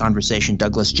our conversation.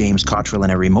 Douglas James Cottrell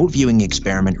and a remote viewing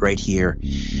experiment right here.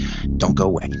 Don't go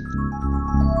away.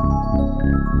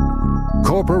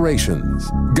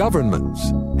 Corporations, governments,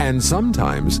 and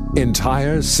sometimes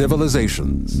entire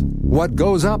civilizations. What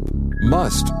goes up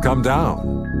must come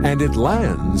down, and it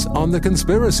lands on The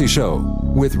Conspiracy Show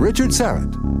with Richard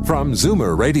Serrett from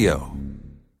Zoomer Radio.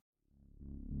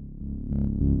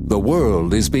 The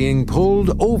world is being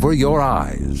pulled over your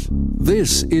eyes.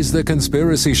 This is The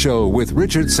Conspiracy Show with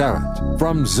Richard Serrett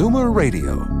from Zoomer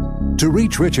Radio. To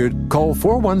reach Richard, call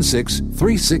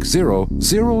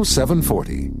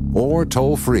 416-360-0740 or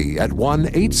toll free at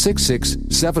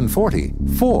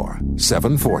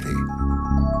 1-866-740-4740.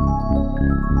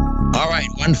 All right,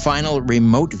 one final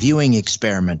remote viewing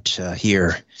experiment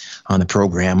here on the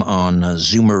program on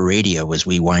Zoomer Radio as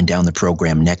we wind down the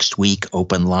program next week.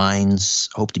 Open lines,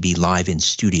 hope to be live in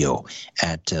studio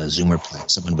at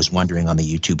Zoomerplex. Someone was wondering on the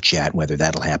YouTube chat whether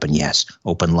that'll happen. Yes,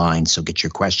 open lines, so get your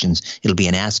questions. It'll be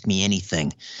an Ask Me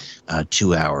Anything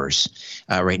 2 hours.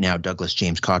 Right now, Douglas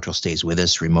James Cottrell stays with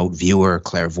us, remote viewer,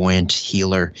 clairvoyant,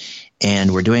 healer,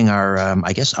 and we're doing our,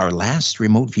 our last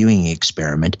remote viewing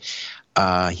experiment.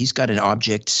 He's got an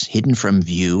object hidden from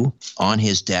view on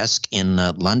his desk in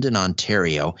London,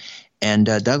 Ontario. And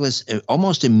Douglas,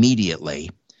 almost immediately,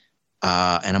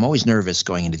 and I'm always nervous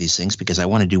going into these things because I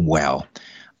want to do well.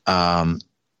 I'm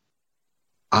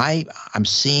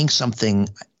seeing something.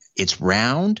 It's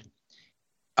round.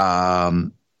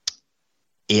 I'm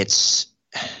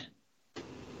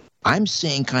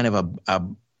seeing kind of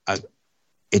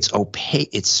it's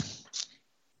opaque.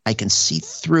 I can see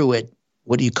through it.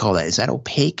 What do you call that? Is that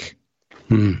opaque?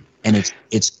 And it's.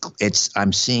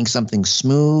 I'm seeing something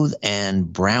smooth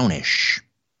and brownish.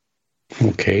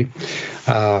 Okay,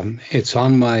 it's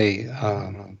on my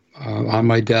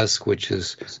desk, which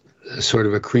is sort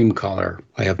of a cream color.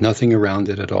 I have nothing around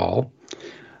it at all.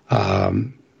 So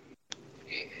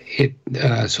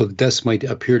the desk might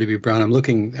appear to be brown. I'm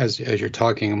looking as you're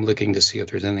talking. I'm looking to see if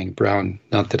there's anything brown.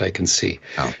 Not that I can see.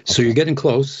 Oh, okay. So you're getting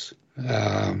close,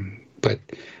 but.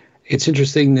 It's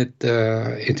interesting that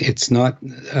it's not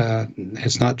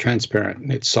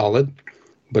transparent. It's solid,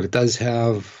 but it does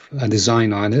have a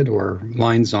design on it or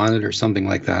lines on it or something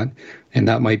like that, and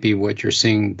that might be what you're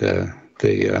seeing the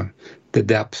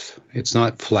depth. It's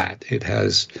not flat. It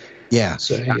has. Yeah.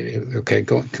 So, okay,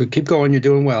 keep going. You're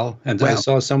doing well. And I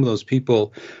saw some of those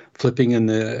people flipping in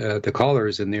the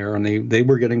collars in there, and they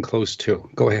were getting close too.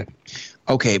 Go ahead.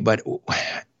 Okay, but.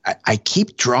 I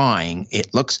keep drawing.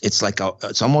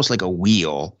 It's almost like a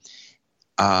wheel.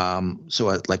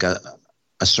 Like a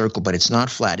circle, but it's not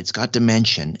flat. It's got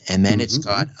dimension. And then it's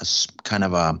got a kind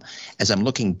of as I'm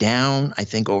looking down, I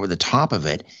think over the top of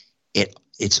it, it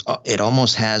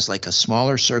almost has like a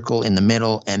smaller circle in the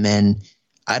middle. And then,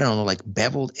 I don't know, like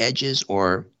beveled edges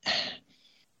or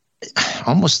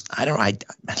almost, I don't know. Like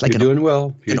You're doing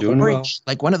well. You're doing orange,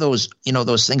 well. Like one of those,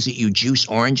 those things that you juice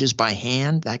oranges by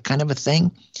hand, that kind of a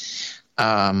thing.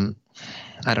 I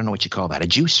don't know what you call that, a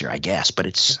juicer, I guess, but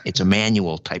it's a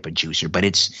manual type of juicer. But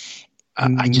it's,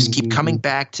 I just keep coming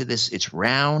back to this. It's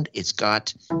round. It's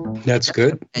got. That's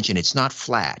good. Mention it's not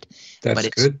flat. That's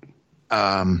good.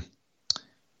 And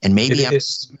maybe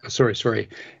sorry.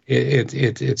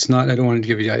 It's not. I don't want to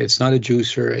give you. It's not a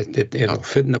juicer. It'll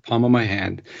fit in the palm of my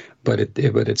hand, but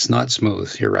it's not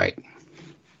smooth. You're right.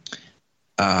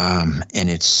 And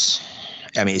it's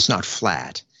not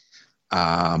flat,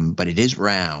 but it is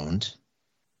round.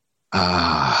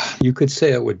 You could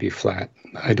say it would be flat.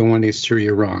 I don't want to steer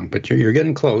you wrong, but you're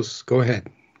getting close. Go ahead.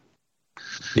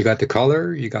 You got the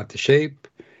color. You got the shape.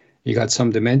 You got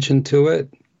some dimension to it.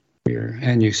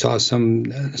 And you saw the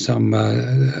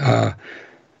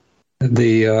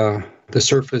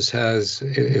surface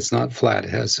it's not flat.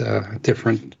 It has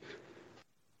different,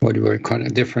 what do we call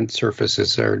it? Different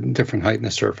surfaces or different height in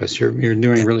the surface. You're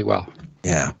doing really well.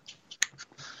 Yeah.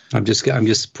 I'm just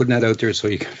putting that out there so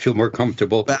you can feel more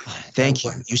comfortable. Well, thank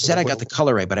you. You said I got the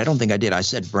color right, but I don't think I did. I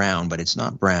said brown, but it's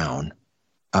not brown.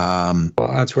 Well,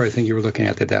 that's where I think you were looking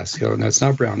at the desk. So, no, it's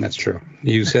not brown. That's true.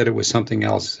 You said it was something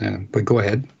else, but go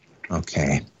ahead.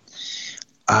 Okay.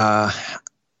 Again,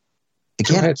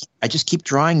 I just keep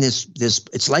drawing this.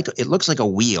 It looks like a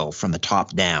wheel from the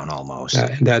top down almost.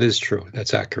 That is true.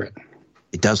 That's accurate.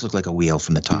 It does look like a wheel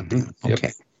from the top down. Okay.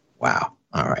 Yep. Wow.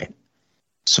 All right.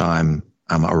 So I'm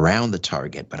around the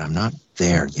target, but I'm not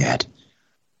there yet.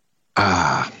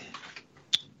 Yeah.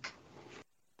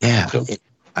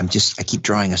 I keep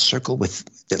drawing a circle with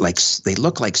that, they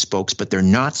look like spokes, but they're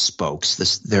not spokes.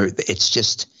 It's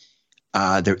just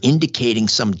they're indicating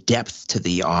some depth to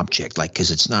the object, because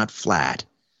it's not flat.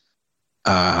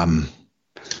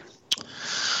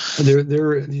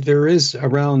 There is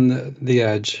around the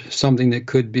edge something that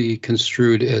could be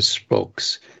construed as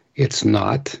spokes. It's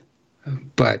not,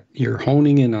 but you're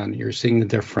honing in on it. You're seeing the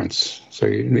difference. So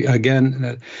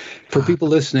for people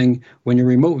listening, when you're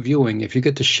remote viewing, if you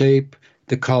get the shape,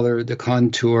 the color, the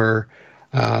contour,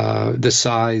 the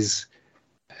size,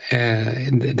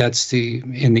 and that's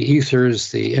in the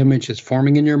ethers, the image is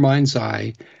forming in your mind's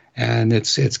eye, and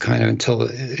it's kind of until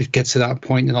it gets to that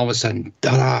point, and all of a sudden,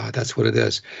 that's what it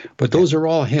is. But those are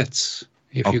all hits,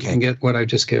 if you can get what I've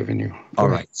just given you. All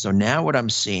right. So now what I'm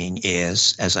seeing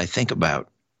is, as I think about,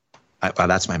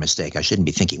 that's my mistake. I shouldn't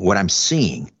be thinking. What I'm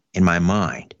seeing in my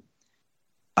mind,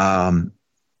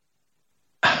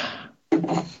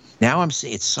 Now I'm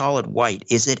seeing it's solid white.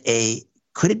 Is it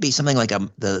could it be something like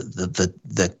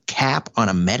the cap on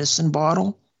a medicine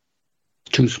bottle?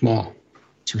 Too small.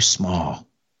 Too small.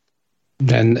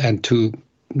 And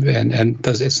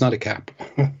it's not a cap.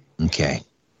 Okay.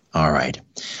 All right.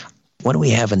 What do we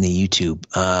have in the YouTube?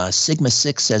 Sigma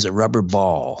 6 says a rubber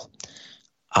ball.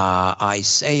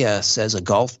 Isaiah says a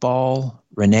golf ball.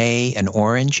 Renee, an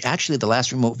orange. Actually, the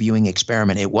last remote viewing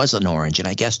experiment, it was an orange, and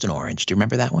I guessed an orange. Do you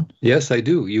remember that one? Yes, I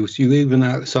do. You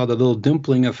even saw the little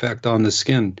dimpling effect on the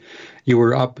skin. You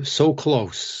were up so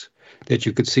close that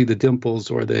you could see the dimples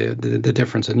or the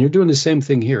difference. And you're doing the same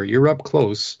thing here. You're up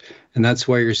close, and that's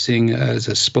why you're seeing as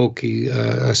a spoke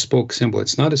symbol.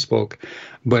 It's not a spoke,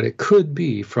 but it could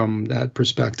be from that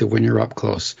perspective when you're up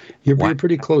close. You're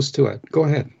pretty close to it. Go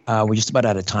ahead. We're just about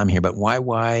out of time here, but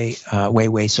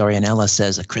and Ella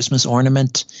says a Christmas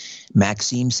ornament.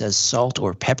 Maxime says salt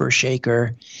or pepper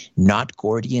shaker. Not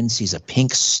Gordian sees a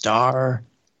pink star.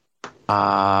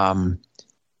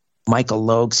 Michael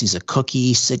Logue sees a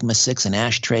cookie. Sigma 6 an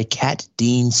ashtray. Kat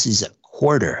Dean sees a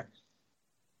quarter.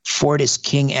 Fortis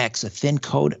King X, a thin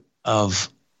coat of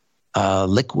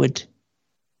liquid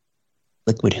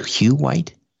hue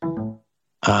white.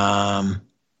 An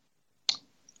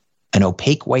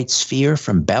opaque white sphere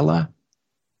from Bella.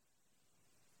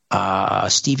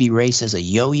 Stevie Ray says a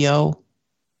yo-yo.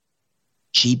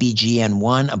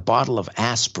 GBGN1, a bottle of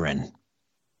aspirin.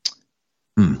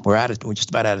 We're just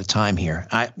about out of time here.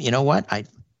 You know what? I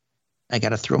got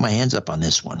to throw my hands up on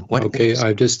this one. Okay,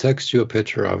 I just texted you a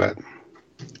picture of it.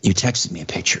 You texted me a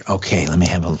picture. Okay, let me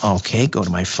have go to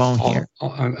my phone here.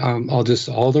 I'll just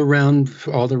all the round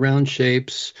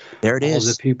shapes. There it is.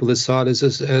 All the people that saw it as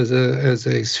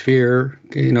a sphere.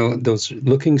 You know, those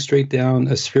looking straight down,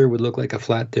 a sphere would look like a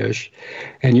flat dish,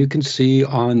 and you can see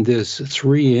on this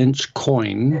 3-inch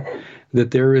coin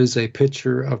that there is a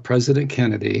picture of President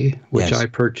Kennedy, which I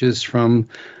purchased from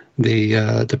the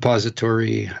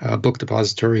book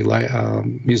depository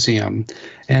museum,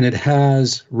 and it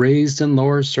has raised and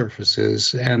lower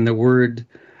surfaces, and the word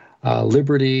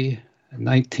Liberty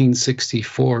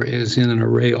 1964 is in an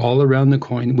array all around the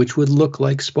coin, which would look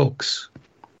like spokes.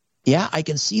 Yeah, I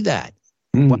can see that.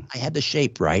 Well, I had the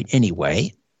shape right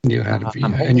anyway. You had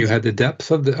you had the depth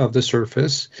of the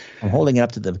surface. I'm holding it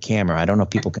up to the camera. I don't know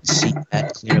if people can see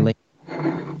that clearly.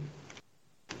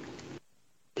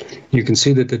 You can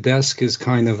see that the desk is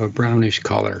kind of a brownish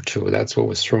color too. That's what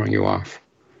was throwing you off.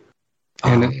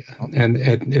 And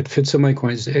it fits in my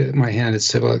coins. My hand.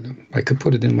 It's about. I could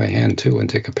put it in my hand too and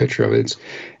take a picture of it.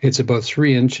 It's about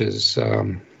 3 inches.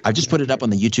 I just put it up on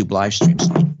the YouTube live stream so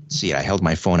you can see it. I held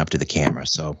my phone up to the camera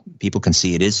so people can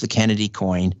see it. Is the Kennedy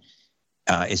coin.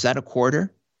 Is that a quarter?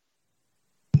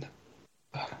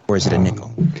 Or is it a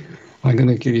nickel? I'm going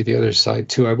to give you the other side,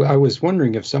 too. I was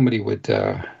wondering if somebody would...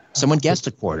 Someone guessed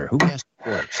a quarter. Who guessed a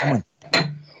quarter? Someone.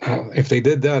 Well, if they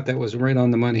did that was right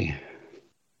on the money.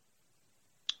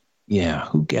 Yeah,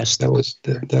 who guessed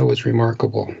that? That was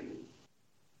remarkable.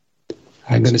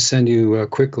 I'm going to send you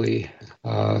quickly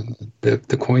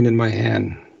the coin in my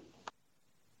hand.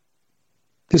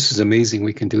 This is amazing.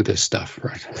 We can do this stuff,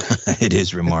 right? It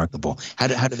is remarkable. How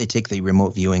do they take the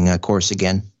remote viewing course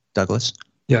again, Douglas?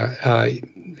 Yeah,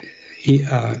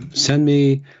 send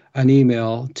me an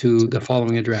email to the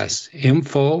following address: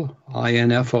 info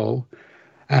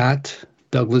at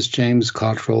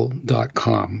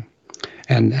douglasjamescottrell.com,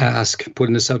 and put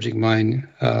in the subject line,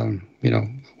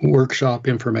 workshop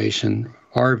information,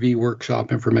 RV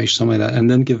workshop information, something like that, and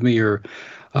then give me your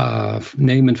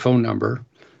name and phone number.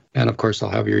 And, of course, I'll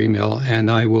have your email,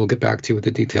 and I will get back to you with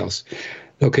the details.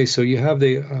 Okay, so you have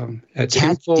the at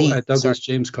info at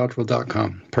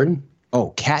douglasjamescottrell.com. Pardon?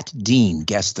 Oh, Kat Dean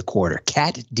guessed the quarter.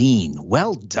 Kat Dean.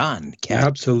 Well done, Kat.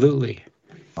 Absolutely.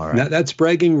 All right. That's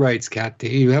bragging rights, Kat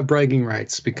Dean. You have bragging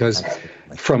rights because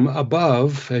from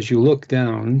above, as you look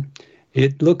down,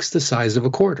 it looks the size of a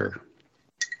quarter.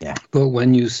 Yeah. But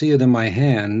when you see it in my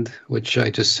hand, which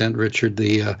I just sent Richard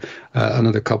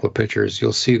another couple of pictures,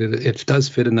 you'll see that it does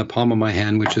fit in the palm of my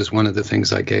hand, which is one of the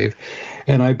things I gave.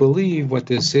 And I believe what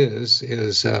this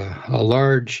is a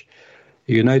large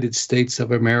United States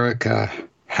of America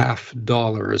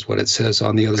 $50 is what it says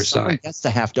on the other side. That's the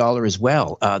 $50 as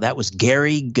well. That was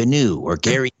Gary Gnu or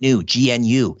Gary New,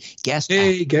 GNU.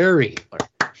 Hey, Gary.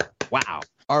 Wow.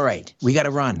 All right. We got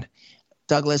to run.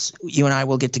 Douglas, you and I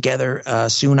will get together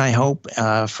soon, I hope,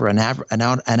 for an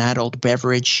adult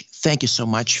beverage. Thank you so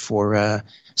much for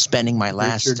spending my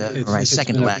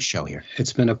second to last show here.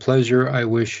 It's been a pleasure. I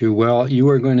wish you well. You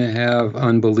are going to have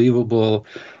unbelievable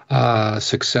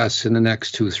success in the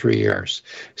next 2-3 years.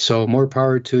 So more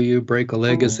power to you. Break a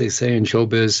leg, as they say in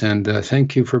showbiz. And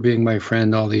thank you for being my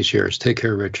friend all these years. Take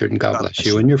care, Richard, and God bless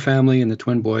you and your family and the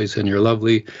twin boys and your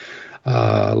lovely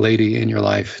lady in your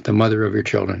life, the mother of your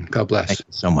children. God bless. Thank you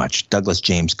so much.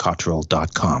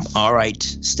 DouglasJamesCottrell.com. All right,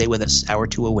 stay with us. Hour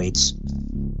 2 awaits.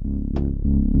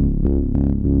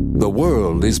 The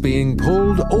world is being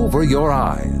pulled over your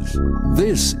eyes.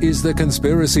 This is The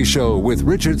Conspiracy Show with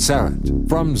Richard Syrett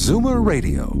from Zoomer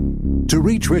Radio. To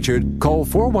reach Richard, call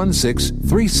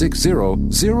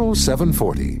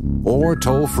 416-360-0740 or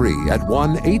toll free at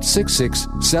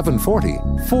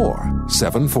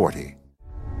 1-866-740-4740.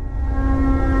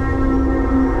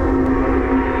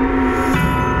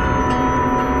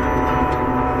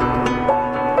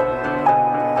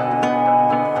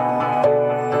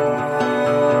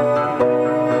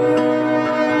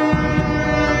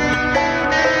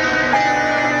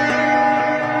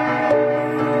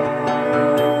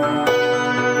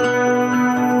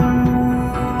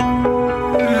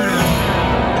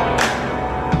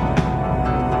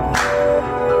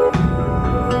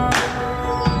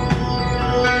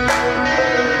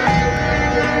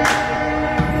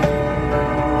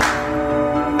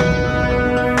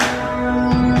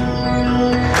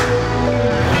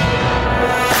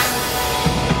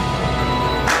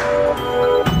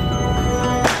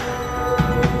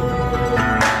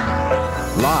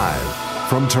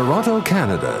 Toronto,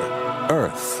 Canada,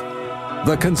 Earth.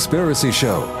 The Conspiracy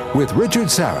Show with Richard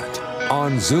Syrett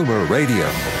on Zoomer Radio.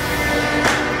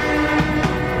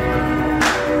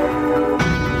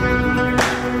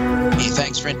 Hey,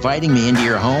 thanks for inviting me into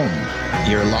your home,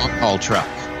 your long-haul truck,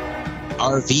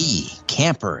 RV,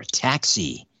 camper,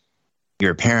 taxi,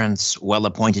 your parents'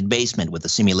 well-appointed basement with the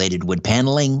simulated wood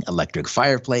paneling, electric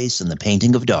fireplace, and the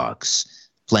painting of dogs,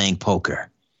 playing poker,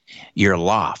 your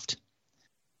loft,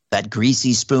 that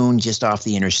greasy spoon just off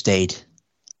the interstate,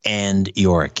 and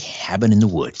your cabin in the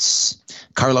woods.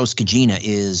 Carlos Cagina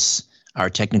is our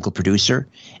technical producer,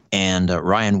 and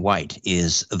Ryan White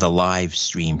is the live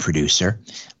stream producer.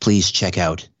 Please check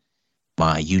out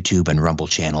my YouTube and Rumble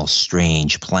channel,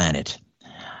 Strange Planet.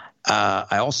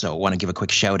 I also want to give a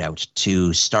quick shout out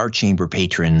to Star Chamber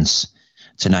patrons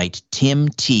tonight, Tim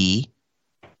T.,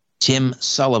 Tim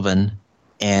Sullivan,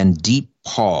 and Deep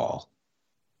Paul.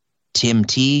 Tim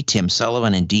T., Tim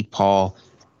Sullivan, and Deep Paul,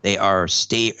 they are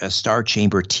Star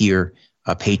Chamber tier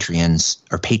patrons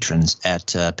at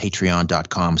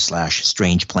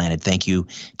patreon.com/Strange Planet. Thank you,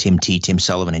 Tim T., Tim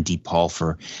Sullivan, and Deep Paul,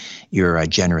 for your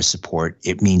generous support.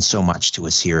 It means so much to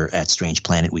us here at Strange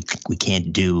Planet. We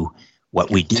can't do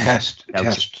what we do. Test.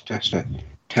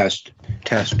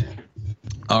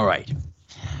 All right.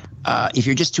 If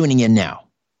you're just tuning in now,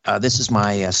 this is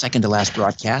my second to last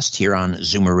broadcast here on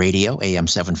Zoomer Radio, AM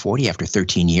 740. After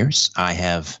 13 years, I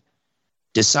have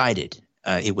decided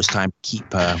it was time to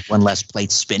keep one less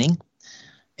plate spinning.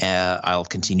 I'll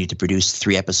continue to produce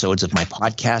 3 episodes of my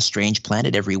podcast, Strange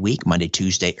Planet, every week, Monday,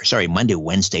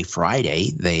 Wednesday,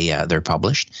 Friday. They're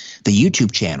published. The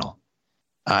YouTube channel.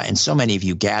 And so many of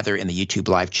you gather in the YouTube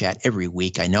live chat every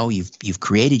week. I know you've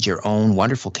created your own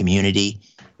wonderful community.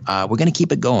 We're going to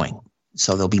keep it going.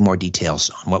 So there'll be more details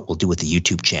on what we'll do with the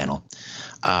YouTube channel.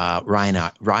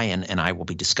 Ryan and I will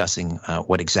be discussing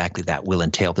what exactly that will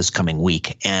entail this coming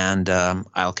week. And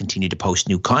I'll continue to post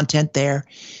new content there.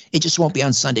 It just won't be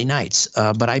on Sunday nights.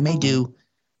 But I may do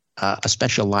a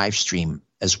special live stream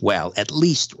as well, at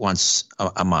least once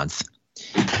a month.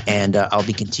 And I'll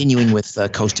be continuing with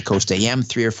Coast to Coast AM,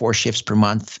 3 or 4 shifts per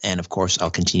month. And, of course, I'll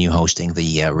continue hosting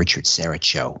the Richard Syrett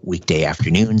Show weekday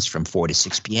afternoons from 4 to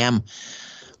 6 p.m.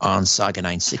 on Saga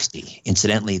 960.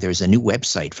 Incidentally, there's a new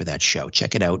website for that show.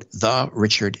 Check it out,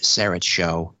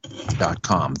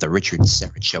 therichardsarrettshow.com,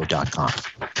 therichardsarrettshow.com.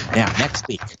 Now,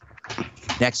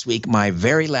 next week, my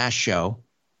very last show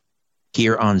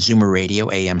here on Zoomer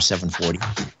Radio, AM 740,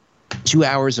 2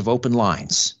 hours of open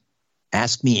lines.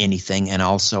 Ask me anything, and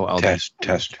also I'll be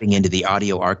getting into the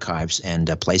audio archives and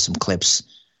play some clips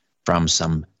from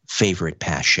some favorite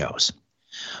past shows.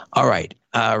 All right,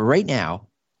 right now,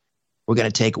 we're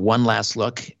going to take one last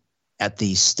look at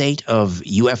the state of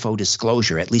UFO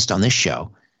disclosure, at least on this show.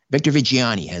 Victor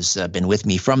Viggiani has been with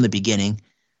me from the beginning,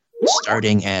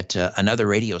 starting at another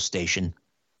radio station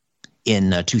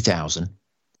in 2000,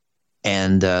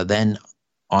 and then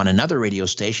on another radio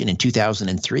station in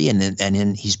 2003, and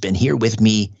then he's been here with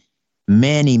me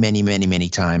many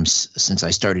times since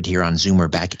I started here on Zoomer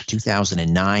back in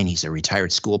 2009. He's a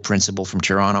retired school principal from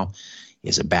Toronto. He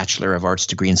has a Bachelor of Arts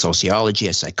degree in sociology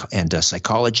and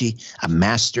psychology, a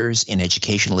master's in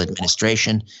educational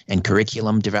administration and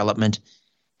curriculum development.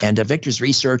 And Victor's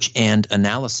research and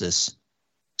analysis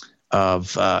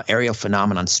of aerial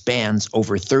phenomenon spans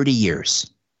over 30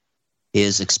 years.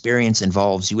 His experience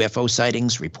involves UFO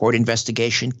sightings, report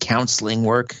investigation, counseling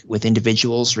work with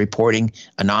individuals, reporting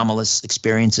anomalous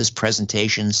experiences,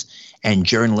 presentations, and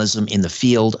journalism in the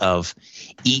field of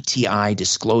ETI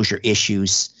disclosure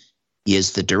issues. He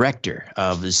is the director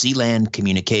of Zealand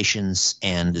Communications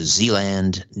and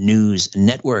Zealand News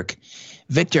Network.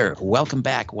 Victor, welcome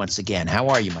back once again. How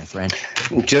are you, my friend?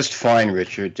 Just fine,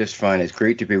 Richard. Just fine. It's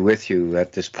great to be with you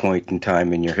at this point in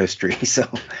time in your history. So,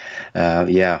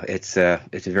 it's a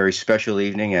very special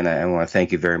evening, and I want to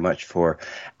thank you very much for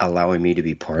allowing me to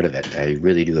be part of it. I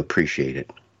really do appreciate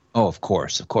it. Oh, of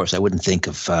course. I wouldn't think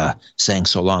of saying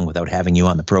so long without having you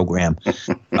on the program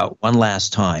one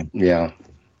last time. Yeah.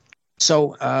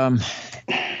 So,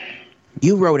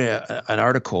 you wrote an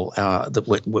article,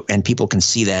 and people can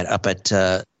see that up at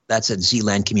that's at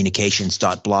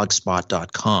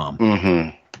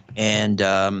zealandcommunications.blogspot.com,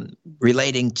 and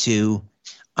relating to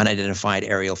unidentified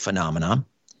aerial phenomena.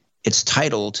 It's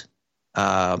titled,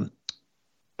 well,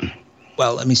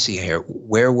 let me see here.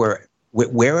 Where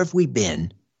have we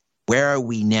been? Where are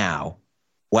we now?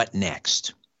 What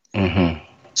next?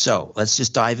 So let's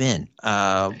just dive in.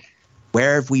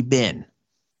 Where have we been?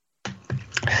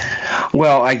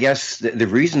 Well, I guess the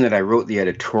reason that I wrote the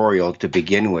editorial to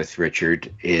begin with, Richard,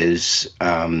 is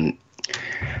I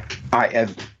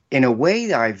have, in a way,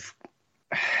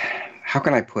 how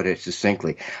can I put it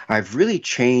succinctly? I've really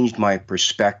changed my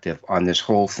perspective on this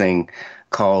whole thing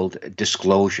called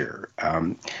disclosure.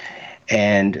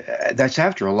 And that's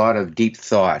after a lot of deep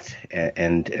thought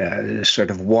and sort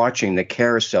of watching the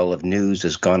carousel of news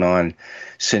has gone on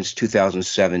since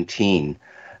 2017.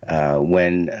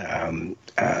 When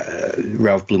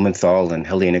Ralph Blumenthal and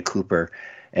Helena Cooper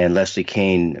and Leslie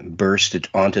Kean burst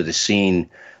onto the scene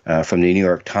from the New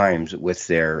York Times with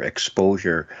their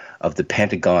exposure of the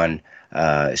Pentagon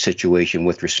situation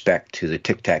with respect to the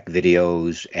Tic Tac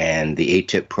videos and the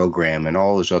ATIP program and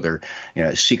all those other,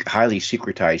 highly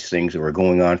secretized things that were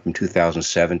going on from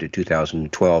 2007 to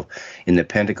 2012 in the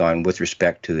Pentagon with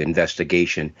respect to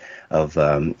investigation of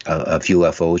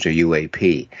UFOs or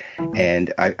UAP.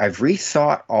 And I've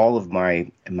rethought all of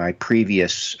my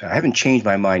previous. I haven't changed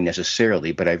my mind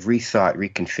necessarily, but I've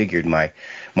reconfigured my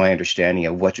understanding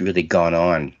of what's really gone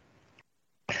on.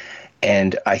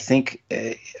 And I think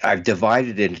I've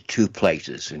divided it into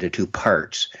two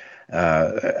parts.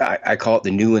 I call it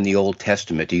the New and the Old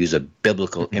Testament, to use a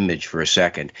biblical image for a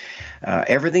second.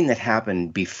 Everything that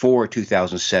happened before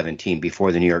 2017,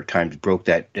 before the New York Times broke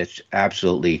that's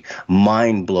absolutely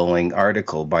mind-blowing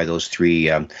article by those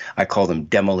three, I call them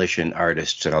demolition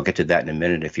artists, and I'll get to that in a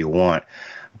minute if you want.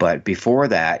 But before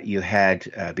that, you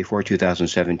had, before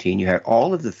 2017, you had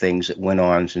all of the things that went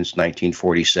on since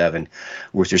 1947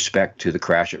 with respect to the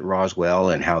crash at Roswell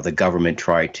and how the government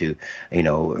tried to,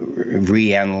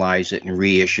 reanalyze it and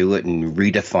reissue it and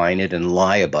redefine it and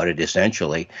lie about it,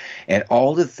 essentially. And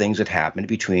all the things that happened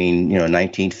between,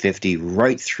 1950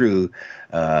 right through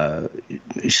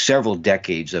several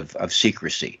decades of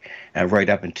secrecy, right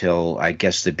up until, I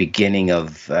guess, the beginning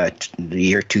of the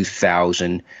year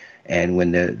 2000. And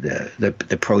when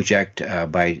the project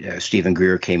by Stephen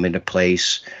Greer came into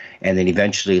place, and then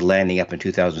eventually landing up in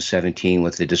 2017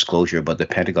 with the disclosure about the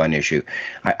Pentagon issue,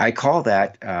 I call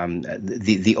that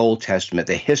the Old Testament,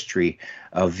 the history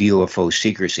of UFO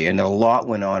secrecy. And a lot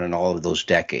went on in all of those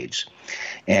decades.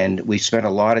 And we spent a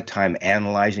lot of time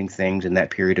analyzing things in that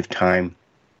period of time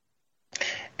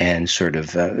and sort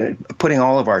of putting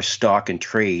all of our stock and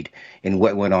trade in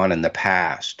what went on in the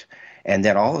past. And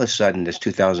then all of a sudden, this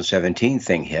 2017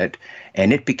 thing hit,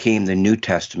 and it became the New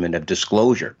Testament of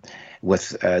disclosure, with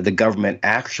the government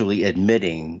actually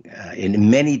admitting in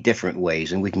many different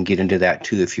ways, and we can get into that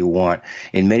too if you want,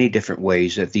 in many different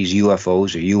ways that these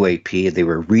UFOs or UAP, they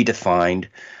were redefined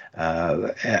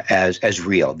as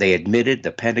real. They admitted,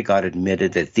 the Pentagon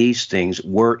admitted that these things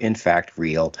were in fact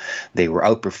real. They were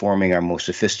outperforming our most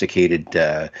sophisticated,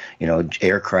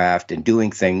 aircraft and doing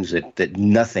things that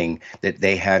nothing that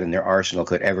they had in their arsenal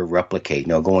could ever replicate.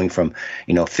 Going from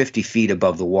 50 feet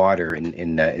above the water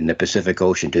in the Pacific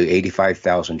Ocean to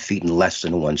 85,000 feet in less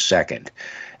than 1 second.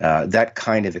 That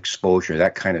kind of exposure,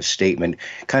 that kind of statement,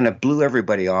 kind of blew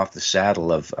everybody off the saddle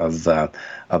of the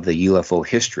UFO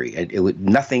history.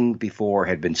 Nothing before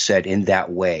had been said in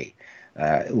that way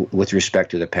with respect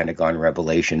to the Pentagon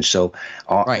revelation. So,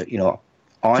 right.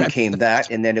 On came that,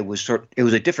 and then it was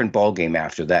a different ballgame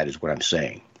after that, is what I'm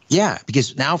saying. Yeah,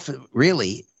 because now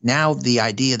the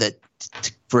idea that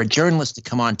for a journalist to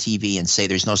come on TV and say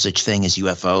there's no such thing as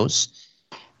UFOs.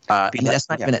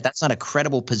 That's not a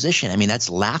credible position. I mean, that's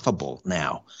laughable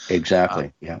now.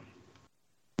 Exactly. Yeah.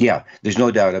 Yeah, there's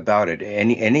no doubt about it.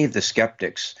 Any of the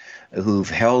skeptics who've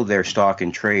held their stock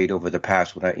in trade over the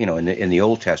past, in the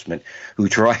Old Testament, who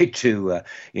tried to,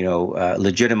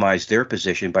 legitimize their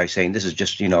position by saying this is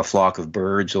just, a flock of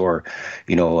birds or,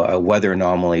 weather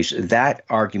anomalies, that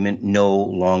argument no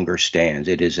longer stands.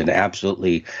 It is an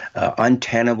absolutely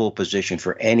untenable position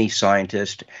for any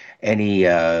scientist, any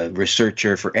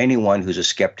researcher, for anyone who's a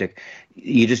skeptic.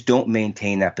 You just don't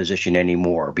maintain that position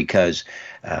anymore because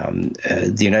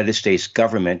the United States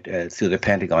government, through the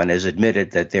Pentagon, has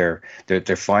admitted that their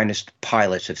finest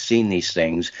pilots have seen these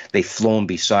things. They've flown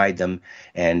beside them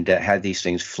and had these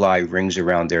things fly rings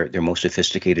around their most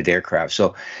sophisticated aircraft.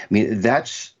 So, I mean,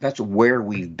 that's where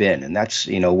we've been, and that's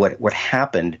what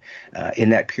happened in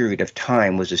that period of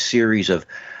time was a series of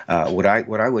what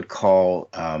I would call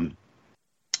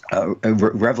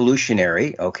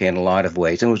revolutionary, in a lot of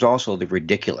ways, and it was also the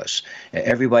ridiculous.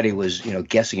 Everybody was,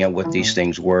 guessing at what these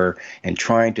things were and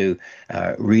trying to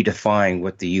redefine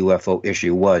what the UFO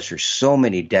issue was for so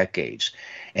many decades.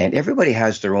 And everybody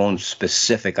has their own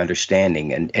specific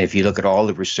understanding. And if you look at all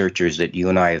the researchers that you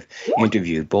and I have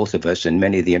interviewed, both of us, and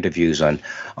many of the interviews on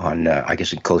I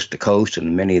guess in Coast to Coast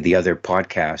and many of the other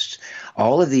podcasts,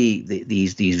 all of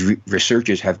these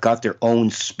researchers have got their own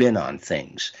spin on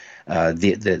things.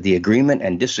 The agreement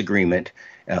and disagreement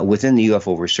within the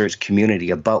UFO research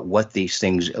community about what these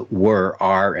things were,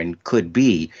 are, and could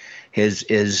be is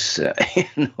as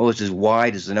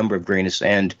wide as the number of grain of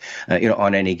sand,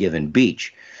 on any given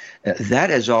beach. That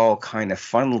is all kind of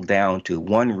funneled down to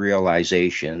one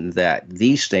realization that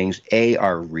these things, A,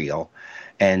 are real,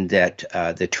 and that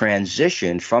the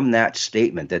transition from that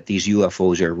statement that these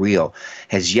UFOs are real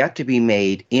has yet to be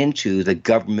made into the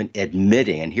government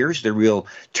admitting, and here's the real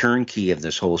turnkey of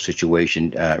this whole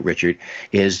situation, Richard,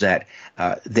 is that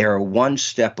they're one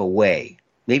step away,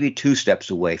 maybe two steps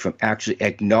away from actually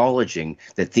acknowledging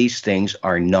that these things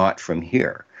are not from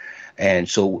here. And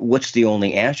so what's the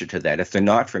only answer to that? If they're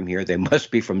not from here, they must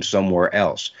be from somewhere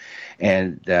else.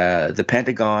 And the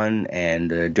Pentagon and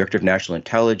the Director of National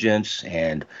Intelligence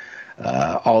and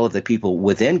all of the people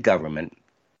within government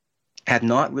have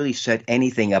not really said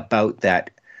anything about that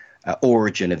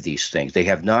origin of these things. They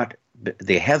have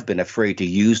been afraid to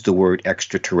use the word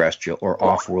extraterrestrial or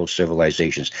off-world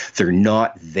civilizations. They're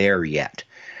not there yet.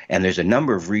 And there's a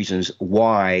number of reasons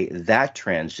why that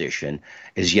transition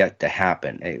is yet to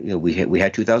happen. We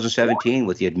had 2017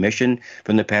 with the admission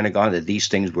from the Pentagon that these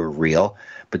things were real,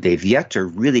 but they've yet to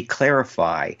really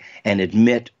clarify and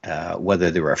admit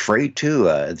whether they're afraid to.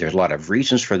 There's a lot of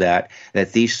reasons for that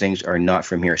these things are not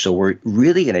from here. So we're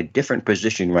really in a different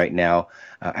position right now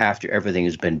after everything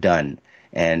has been done.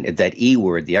 And that E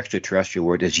word, the extraterrestrial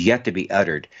word, is yet to be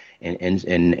uttered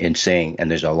in saying, and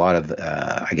there's a lot of,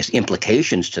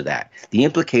 implications to that. The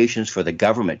implications for the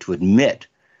government to admit,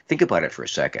 think about it for a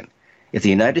second. If the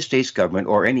United States government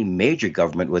or any major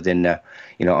government within, on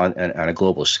a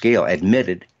global scale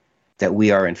admitted that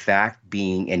we are in fact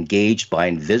being engaged by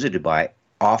and visited by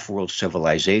off-world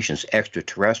civilizations,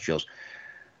 extraterrestrials,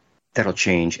 that'll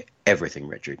change everything,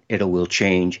 Richard. It will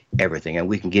change everything. And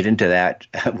we can get into that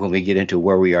when we get into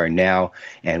where we are now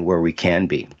and where we can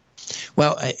be.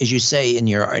 Well, as you say in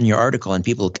your article, and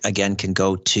people, again, can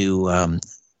go to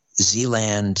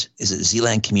Zealand, is it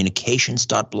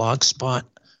zealandcommunications.blogspot?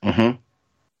 Mm-hmm.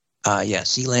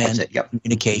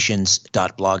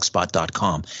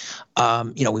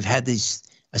 Zealandcommunications.blogspot.com. We've had a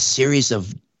series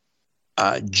of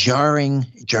jarring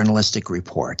journalistic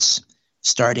reports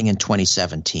starting in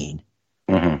 2017.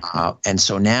 Mm-hmm. And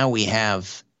so now we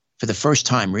have, for the first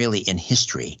time really in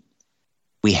history,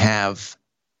 we have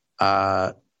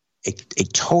a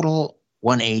total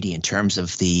 180 in terms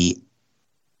of the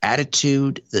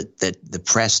attitude that the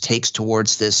press takes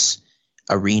towards this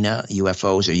arena,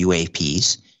 UFOs or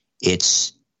UAPs.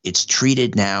 It's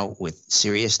treated now with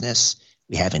seriousness.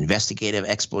 We have investigative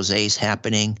exposés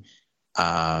happening.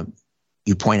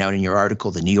 You point out in your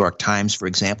article, the New York Times, for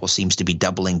example, seems to be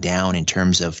doubling down in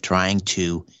terms of trying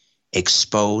to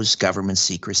expose government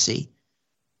secrecy.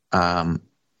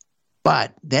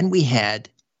 But then we had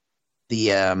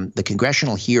the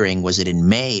congressional hearing. Was it in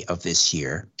May of this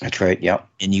year? That's right. Yeah.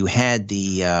 And you had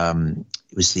it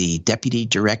was the Deputy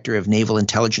Director of Naval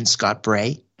Intelligence, Scott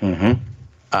Bray, mm-hmm.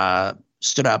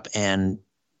 Stood up, and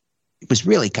it was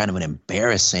really kind of an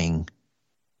embarrassing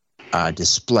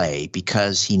display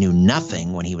because he knew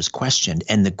nothing when he was questioned.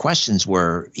 And the questions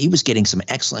were, he was getting some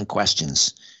excellent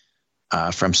questions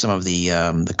from some of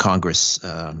the Congress,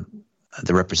 the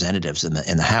representatives in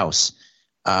the House.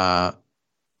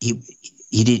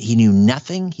 He knew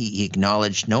nothing. He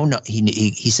acknowledged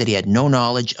he said he had no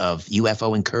knowledge of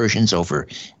UFO incursions over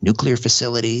nuclear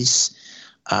facilities,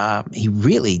 he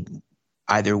really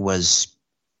either was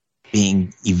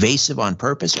being evasive on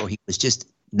purpose or he was just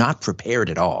not prepared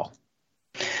at all.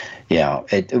 Yeah,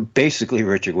 basically,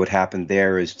 Richard, what happened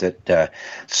there is that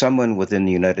someone within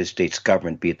the United States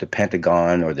government, be it the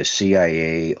Pentagon or the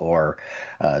CIA or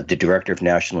the Director of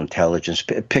National Intelligence,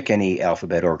 pick any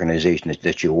alphabet organization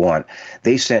that you want,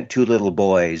 they sent two little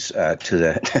boys to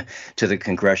the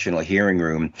congressional hearing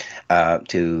room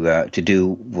to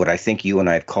do what I think you and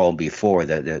I have called before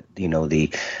the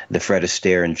Fred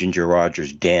Astaire and Ginger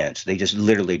Rogers dance. They just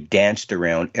literally danced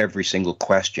around every single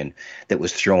question that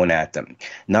was thrown at them.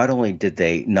 Not only did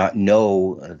they not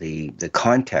know the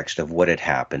context of what had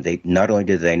happened, not only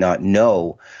did they not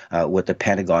know what the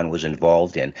Pentagon was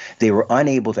involved in, they were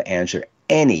unable to answer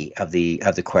any of the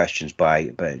questions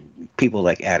by people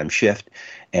like Adam Schiff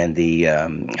and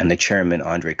the chairman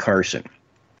Andre Carson.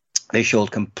 They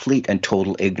showed complete and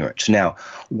total ignorance. Now,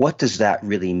 what does that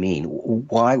really mean?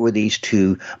 Why were these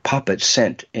two puppets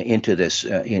sent into this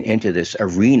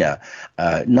arena?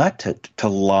 Not to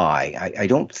lie. I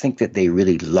don't think that they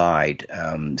really lied,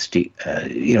 Steve,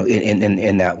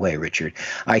 in that way, Richard.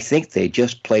 I think they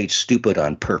just played stupid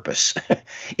on purpose,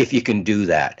 if you can do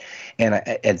that.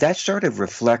 And that sort of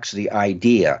reflects the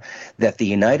idea that the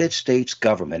United States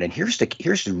government, and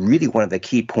here's really one of the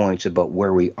key points about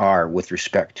where we are with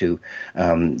respect to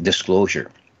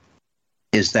disclosure,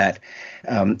 is that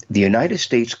the United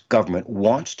States government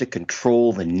wants to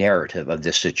control the narrative of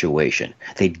this situation.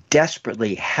 They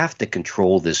desperately have to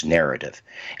control this narrative.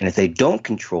 And if they don't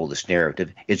control this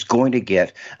narrative, it's going to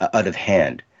get out of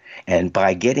hand. And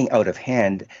by getting out of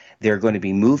hand, they're going to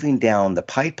be moving down the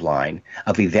pipeline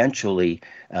of eventually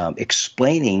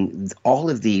explaining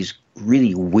all of these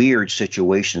really weird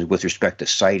situations with respect to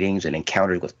sightings and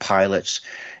encounters with pilots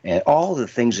and all the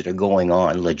things that are going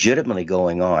on, legitimately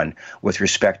going on, with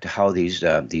respect to how these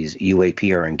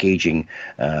UAP are engaging,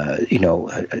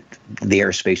 the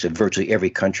airspace of virtually every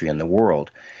country in the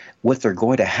world. What they're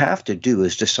going to have to do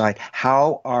is decide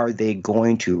how are they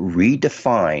going to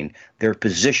redefine their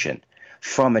position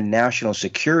from a national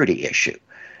security issue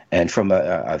and from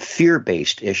a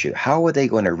fear-based issue. How are they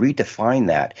going to redefine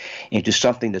that into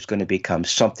something that's going to become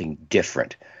something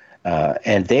different?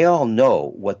 And they all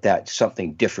know what that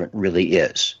something different really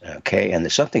is, okay? And the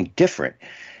something different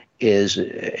is,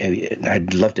 and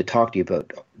I'd love to talk to you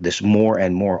about this more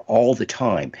and more all the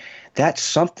time, that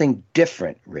something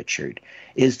different, Richard,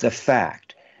 is the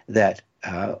fact that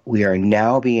we are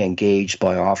now being engaged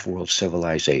by off-world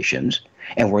civilizations,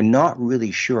 and we're not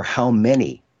really sure how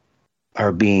many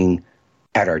are being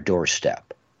at our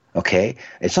doorstep, okay?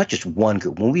 It's not just one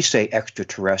group. When we say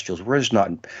extraterrestrials, we're just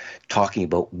not talking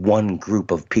about one group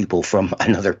of people from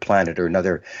another planet or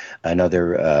another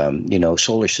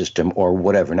solar system or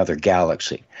whatever, another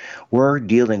galaxy. We're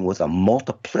dealing with a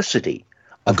multiplicity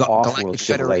of off-world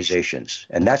civilizations,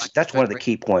 and that's one of the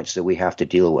key points that we have to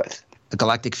deal with. The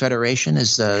Galactic Federation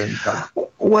is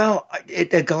well,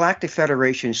 a Galactic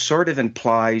Federation sort of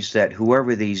implies that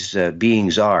whoever these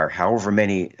beings are, however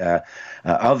many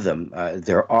of them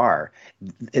there are,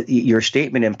 your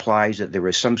statement implies that there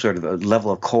is some sort of a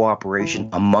level of cooperation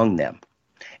among them.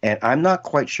 And I'm not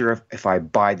quite sure if I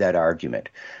buy that argument.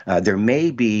 There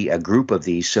may be a group of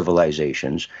these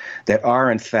civilizations that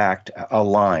are, in fact,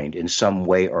 aligned in some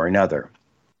way or another.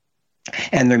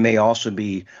 And there may also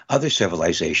be other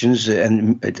civilizations,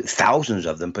 and thousands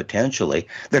of them potentially,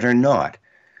 that are not.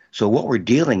 So what we're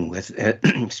dealing with,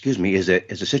 is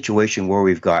a situation where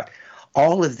we've got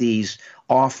all of these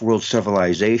off-world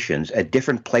civilizations at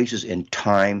different places in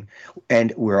time,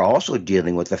 and we're also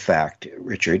dealing with the fact,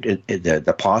 Richard,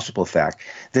 the possible fact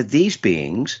that these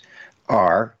beings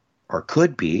are or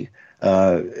could be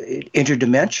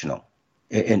interdimensional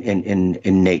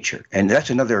in nature. And that's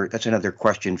another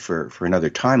question for another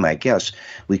time, I guess.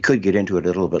 We could get into it a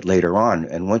little bit later on.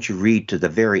 And once you read to the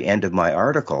very end of my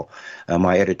article,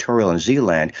 my editorial in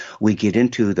Zealand, we get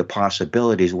into the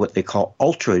possibilities of what they call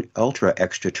ultra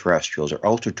extraterrestrials or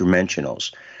ultra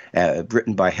dimensionals,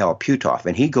 written by Hal Puthoff.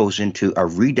 And he goes into a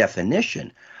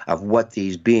redefinition of what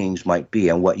these beings might be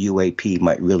and what UAP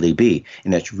might really be.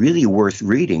 And it's really worth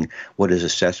reading what his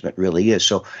assessment really is.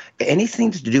 So anything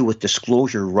to do with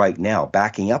disclosure right now,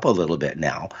 backing up a little bit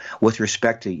now, with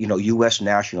respect to, U.S.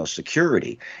 national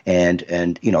security and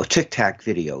Tic Tac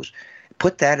videos,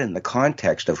 put that in the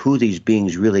context of who these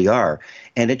beings really are,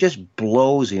 and it just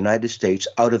blows the United States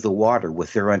out of the water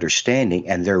with their understanding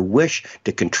and their wish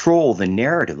to control the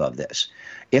narrative of this.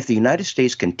 If the United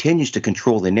States continues to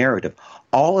control the narrative,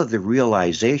 all of the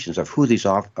realizations of who these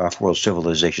off-world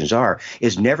civilizations are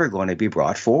is never going to be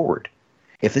brought forward.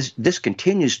 If this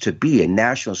continues to be a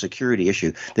national security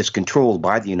issue that's controlled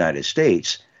by the United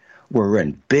States, we're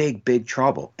in big, big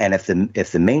trouble. And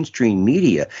if the mainstream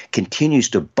media continues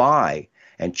to buy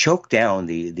and choke down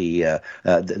the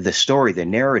story, the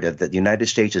narrative that the United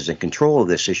States is in control of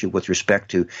this issue with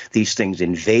respect to these things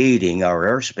invading our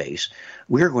airspace,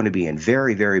 we're going to be in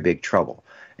very, very big trouble.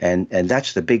 And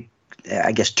that's the big,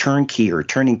 I guess, turnkey or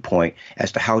turning point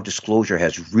as to how disclosure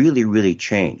has really, really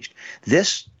changed.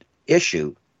 This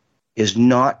issue is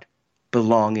not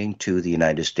belonging to the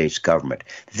United States government.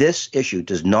 This issue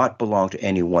does not belong to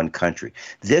any one country.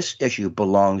 This issue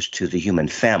belongs to the human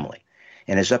family.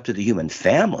 And it's up to the human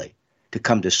family to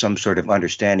come to some sort of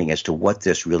understanding as to what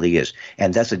this really is.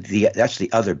 And that's the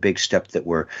other big step that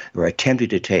we're attempting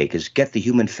to take, is get the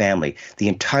human family, the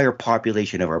entire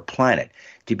population of our planet,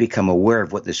 to become aware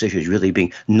of what this issue is really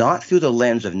being, not through the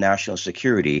lens of national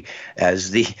security,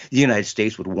 as the United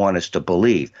States would want us to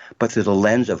believe, but through the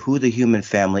lens of who the human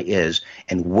family is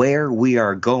and where we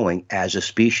are going as a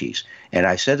species. And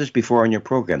I said this before on your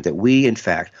program, that we, in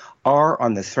fact, are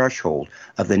on the threshold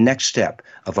of the next step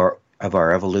of our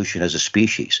evolution as a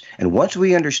species. And once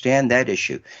we understand that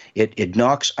issue, it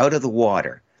knocks out of the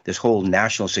water this whole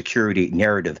national security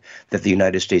narrative that the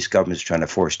United States government is trying to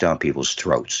force down people's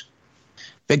throats.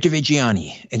 Victor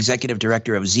Viggiani, Executive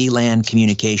Director of Zealand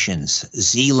Communications,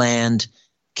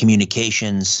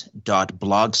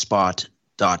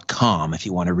 zealandcommunications.blogspot.com, if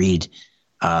you want to read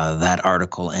that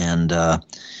article and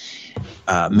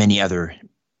many other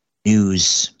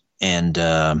news and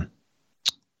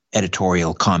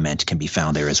editorial comment can be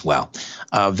found there as well.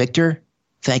 Victor,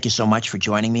 thank you so much for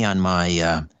joining me on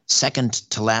my second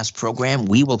to last program.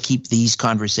 We will keep these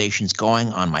conversations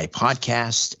going on my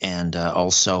podcast and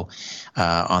also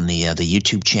on the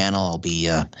YouTube channel. I'll be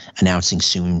announcing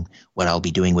soon what I'll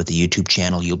be doing with the YouTube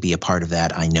channel. You'll be a part of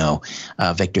that, I know.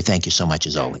 Victor, thank you so much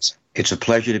as always. It's a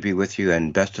pleasure to be with you,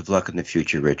 and best of luck in the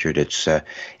future, Richard. It's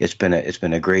been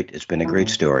a great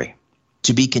story.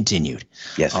 To be continued.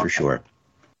 Yes, for sure.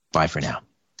 Bye for now.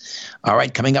 All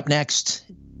right, coming up next,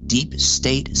 Deep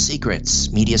State Secrets.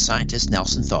 Media scientist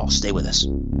Nelson Thall. Stay with us.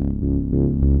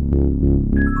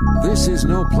 This is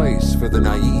no place for the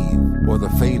naive or the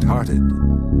faint-hearted.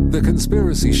 The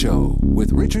Conspiracy Show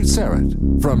with Richard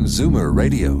Syrett from Zoomer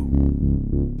Radio.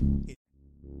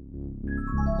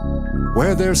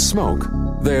 Where there's smoke,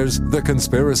 there's The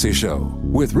Conspiracy Show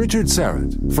with Richard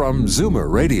Syrett from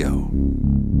Zoomer Radio.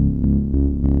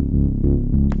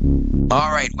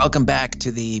 All right, welcome back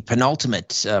to the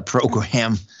penultimate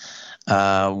program.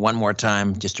 One more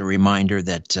time, just a reminder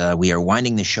that we are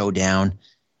winding the show down.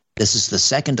 This is the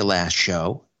second to last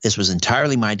show. This was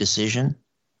entirely my decision.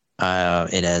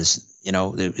 It has,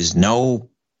 there was no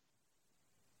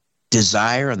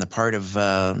desire on the part of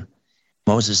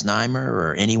Moses Neimer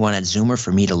or anyone at Zoomer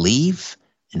for me to leave.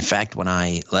 In fact, when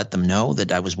I let them know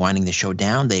that I was winding the show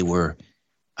down, they were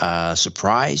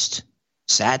surprised,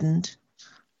 saddened.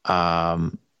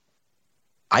 I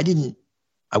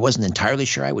wasn't entirely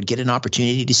sure I would get an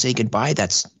opportunity to say goodbye.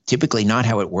 That's typically not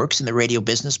how it works in the radio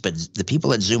business, but the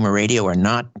people at Zoomer Radio are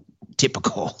not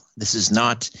typical. This is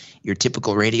not your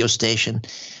typical radio station.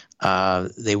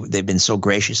 They've been so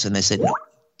gracious, and they said,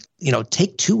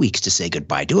 take 2 weeks to say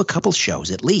goodbye. Do a couple shows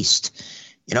at least,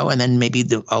 and then maybe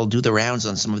I'll do the rounds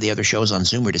on some of the other shows on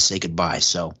Zoomer to say goodbye.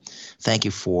 So thank you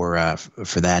for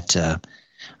that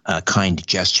kind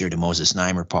gesture to Moses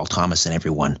Neimer, Paul Thomas, and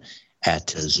everyone at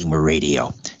Zoomer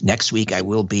Radio. Next week,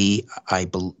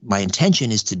 my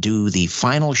intention is to do the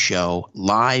final show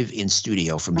live in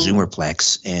studio from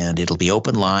Zoomerplex, and it'll be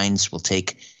open lines. We'll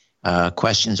take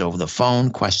questions over the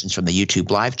phone, questions from the YouTube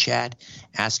live chat.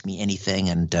 Ask me anything,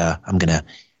 and I'm going to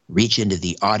reach into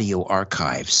the audio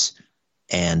archives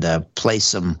and play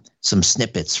some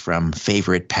snippets from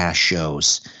favorite past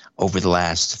shows over the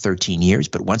last 13 years.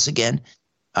 But once again,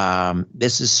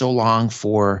 this is so long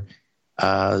for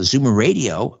Zoomer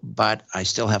Radio, but I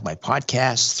still have my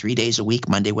podcast 3 days a week,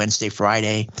 Monday, Wednesday,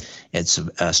 Friday. It's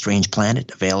a Strange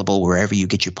Planet, available wherever you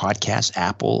get your podcasts,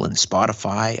 Apple and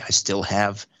Spotify. I still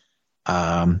have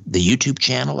the YouTube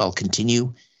channel. I'll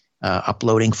continue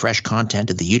uploading fresh content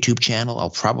to the YouTube channel.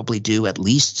 I'll probably do at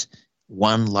least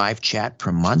one live chat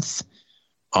per month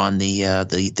on the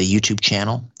YouTube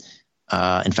channel.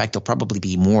 In fact, there'll probably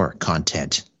be more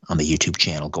content on the YouTube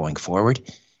channel going forward.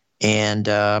 And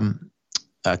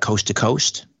Coast to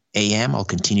Coast AM, I'll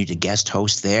continue to guest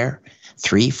host there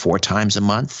 3-4 times a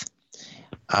month.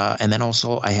 And then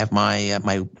also I have my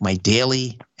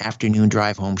daily afternoon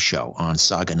drive home show on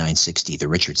Saga 960, The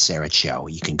Richard Syrett Show.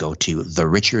 You can go to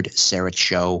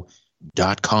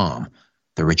therichardsyretshow.com,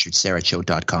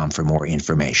 therichardsyretshow.com for more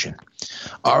information.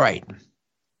 All right.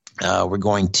 we're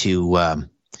going to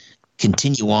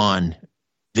continue on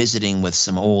visiting with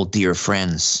some old dear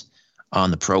friends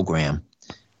on the program.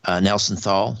 Nelson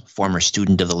Thall, former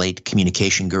student of the late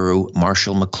communication guru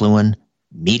Marshall McLuhan,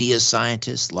 media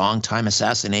scientist, longtime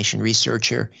assassination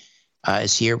researcher,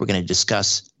 is here. We're going to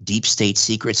discuss deep state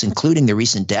secrets, including the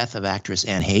recent death of actress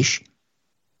Anne Heche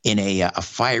in a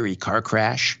fiery car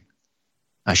crash.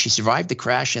 She survived the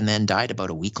crash and then died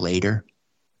about a week later.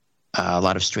 A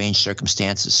lot of strange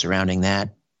circumstances surrounding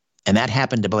that. And that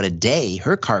happened about a day.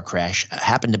 Her car crash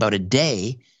happened about a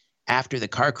day after the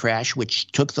car crash,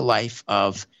 which took the life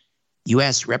of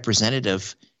U.S.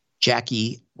 Representative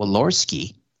Jackie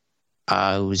Walorski,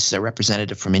 who was a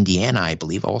representative from Indiana, I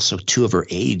believe. Also, 2 of her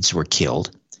aides were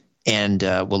killed. And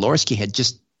Walorski had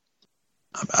just,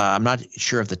 I'm not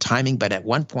sure of the timing, but at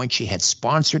one point she had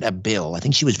sponsored a bill. I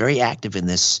think she was very active in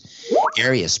this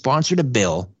area, sponsored a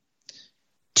bill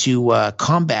to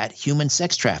combat human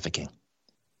sex trafficking.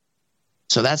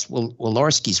 So that's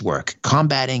Walorski's work,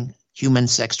 combating human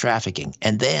sex trafficking.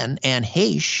 And then Anne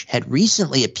Heche had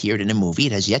recently appeared in a movie,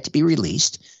 it has yet to be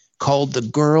released, called The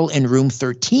Girl in Room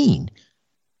 13,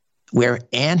 where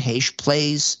Anne Heche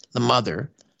plays the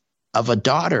mother of a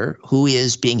daughter who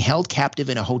is being held captive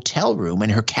in a hotel room,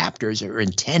 and her captors are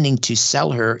intending to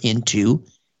sell her into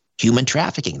human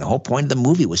trafficking. The whole point of the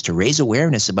movie was to raise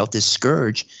awareness about this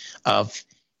scourge of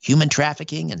human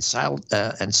trafficking and child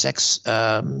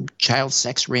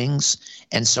sex rings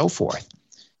and so forth.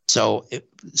 So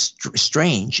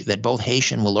strange that both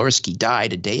Heche and Walorski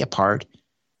died a day apart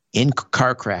in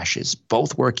car crashes,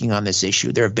 both working on this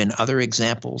issue. There have been other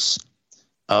examples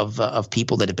of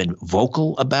people that have been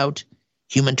vocal about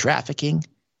human trafficking,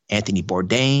 Anthony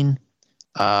Bourdain,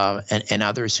 and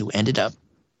others who ended up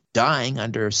dying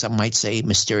under, some might say,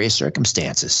 mysterious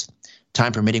circumstances.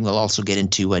 Time permitting, we'll also get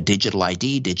into digital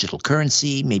ID, digital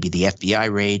currency, maybe the FBI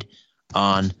raid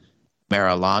on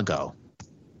Mar-a-Lago.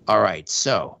 All right,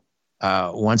 so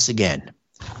once again,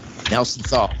 Nelson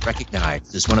Thall,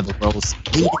 recognized as one of the world's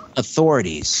leading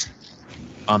authorities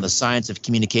on the science of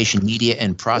communication, media,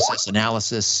 and process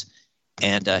analysis,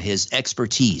 and his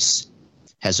expertise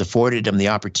has afforded him the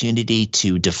opportunity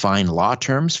to define law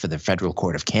terms for the Federal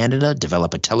Court of Canada,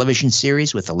 develop a television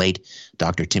series with the late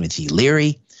Dr. Timothy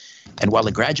Leary, and while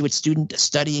a graduate student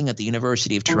studying at the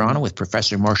University of Toronto with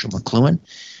Professor Marshall McLuhan,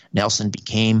 Nelson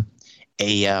became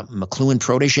a McLuhan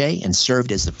Protege and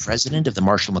served as the president of the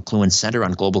Marshall McLuhan Center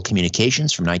on Global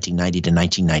Communications from 1990 to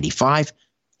 1995.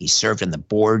 He served on the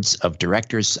boards of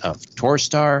directors of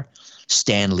Torstar,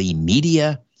 Stanley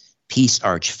Media, Peace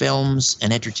Arch Films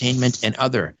and Entertainment, and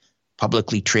other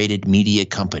publicly traded media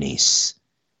companies.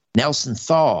 Nelson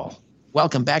Thall,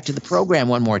 welcome back to the program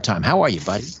one more time. How are you,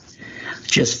 buddy?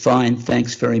 Just fine.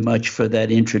 Thanks very much for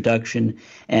that introduction.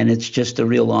 And it's just a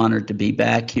real honor to be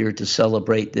back here to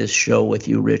celebrate this show with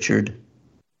you, Richard.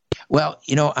 Well,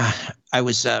 you know, I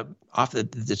was off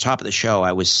the top of the show,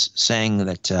 I was saying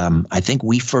that I think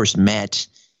we first met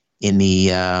in the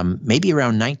maybe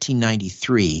around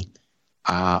 1993.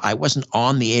 I wasn't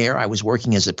on the air. I was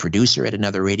working as a producer at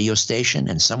another radio station,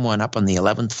 and someone up on the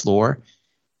 11th floor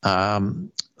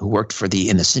who worked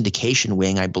in the syndication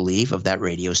wing, I believe, of that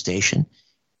radio station.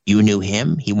 You knew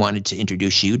him. He wanted to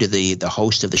introduce you to the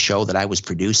host of the show that I was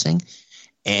producing.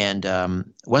 And it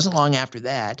wasn't long after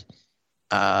that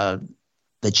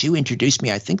that you introduced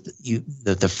me. I think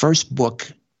that the first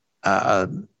book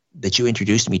that you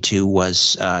introduced me to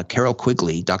was Carol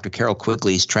Quigley, Dr. Carol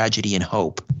Quigley's Tragedy and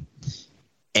Hope.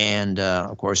 And,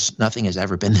 of course, nothing has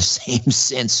ever been the same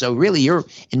since. So really,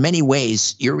 in many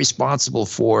ways, you're responsible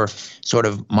for sort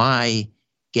of my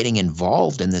getting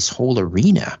involved in this whole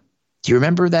arena. Do you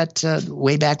remember that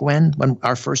way back when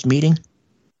our first meeting?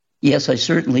 Yes, I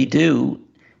certainly do.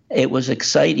 It was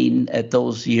exciting at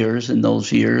those years.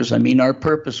 I mean, our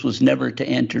purpose was never to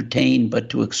entertain, but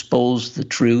to expose the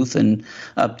truth and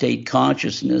update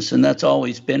consciousness. And that's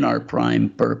always been our prime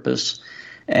purpose.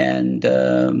 And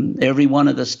every one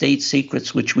of the state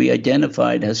secrets which we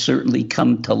identified has certainly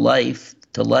come to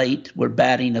light. We're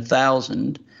batting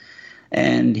 1,000.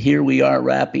 And here we are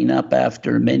wrapping up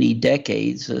after many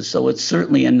decades. So it's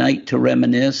certainly a night to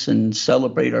reminisce and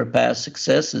celebrate our past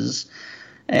successes.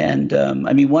 And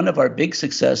I mean, one of our big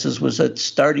successes was that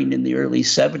starting in the early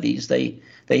 70s,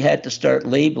 they had to start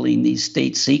labeling these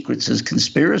state secrets as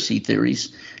conspiracy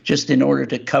theories just in order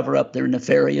to cover up their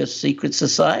nefarious secret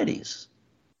societies.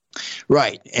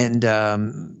 Right. And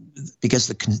because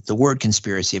the word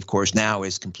conspiracy, of course, now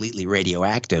is completely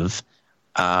radioactive,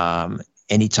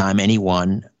 anytime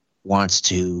anyone wants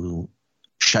to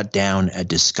shut down a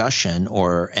discussion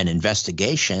or an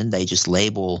investigation, they just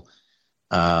label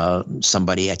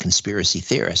somebody, a conspiracy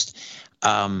theorist.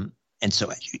 And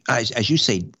so, as you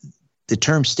say, the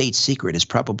term state secret is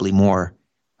probably more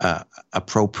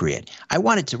appropriate. I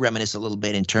wanted to reminisce a little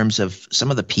bit in terms of some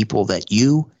of the people that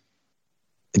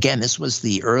again, this was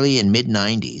the early and mid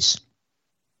 90s,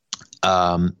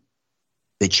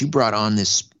 that you brought on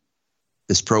this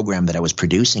program that I was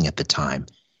producing at the time.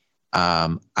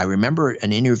 I remember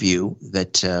an interview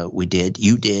that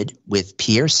you did with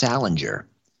Pierre Salinger.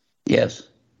 Yes.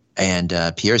 And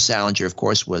Pierre Salinger, of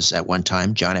course, was at one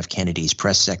time John F. Kennedy's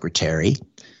press secretary.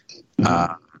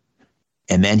 Mm-hmm.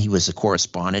 And then he was a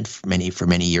correspondent for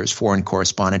many years, foreign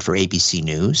correspondent for ABC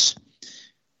News.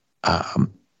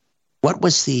 What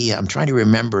was I'm trying to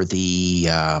remember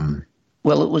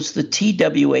well, it was the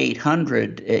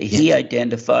TW-800 he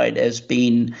identified as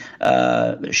being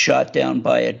shot down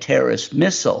by a terrorist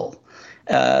missile.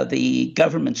 The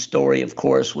government story, of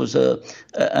course, was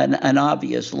an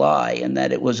obvious lie, in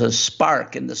that it was a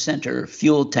spark in the center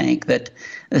fuel tank that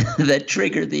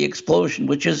triggered the explosion,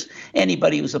 which is,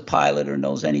 anybody who's a pilot or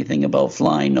knows anything about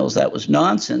flying knows that was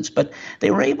nonsense. But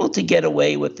they were able to get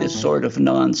away with this sort of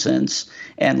nonsense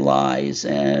and lies.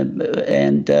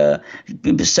 And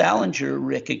Salinger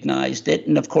recognized it,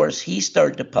 and of course he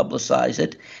started to publicize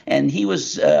it. And he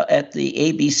was at the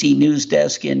ABC News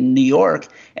desk in New York,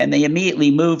 and they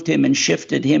immediately moved him and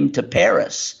shifted him to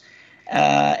Paris.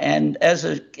 And as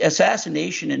a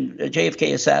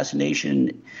JFK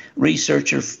assassination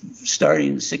researcher starting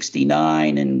in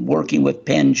 1969 and working with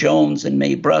Penn Jones and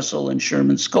Mae Brussel and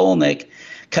Sherman Skolnick,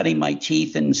 cutting my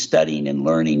teeth and studying and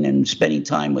learning and spending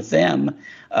time with them,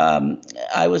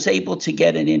 I was able to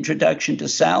get an introduction to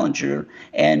Salinger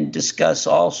and discuss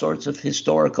all sorts of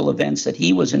historical events that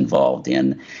he was involved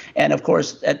in. And of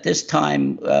course, at this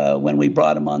time, when we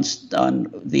brought him on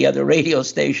the other radio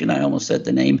station, I almost said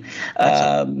the name,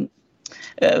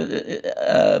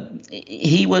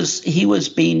 he was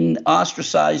being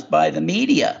ostracized by the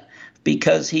media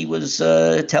because he was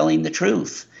telling the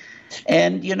truth.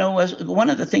 And, as one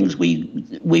of the things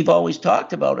we've always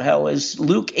talked about, how as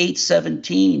Luke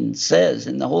 8:17 says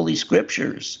in the Holy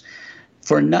Scriptures,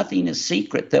 for nothing is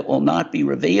secret that will not be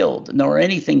revealed, nor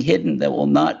anything hidden that will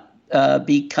not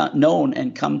be known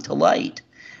and come to light.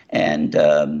 And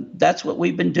that's what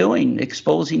we've been doing,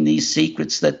 exposing these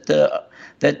secrets that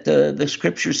the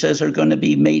Scripture says are going to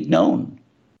be made known.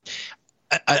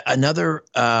 Another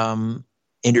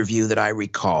interview that I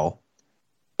recall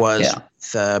was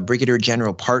Brigadier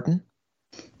General Parton.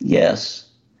 Yes.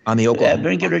 On the Oklahoma.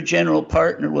 Brigadier General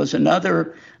Parton was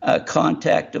another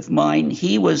contact of mine.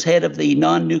 He was head of the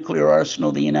non-nuclear arsenal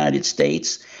of the United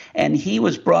States, and he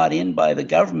was brought in by the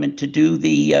government to do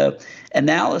the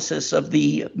analysis of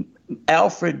the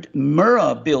Alfred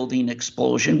Murrah building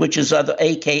explosion, which is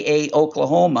AKA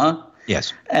Oklahoma.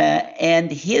 Yes. And in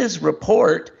his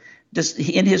report,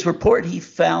 he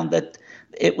found that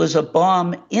it was a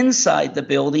bomb inside the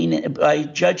building by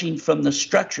judging from the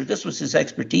structure. This was his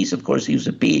expertise, of course. He was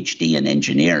a PhD and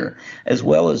engineer as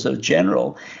well as a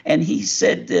general. And he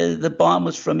said the bomb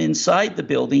was from inside the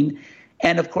building.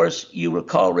 And, of course, you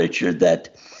recall, Richard,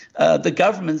 that the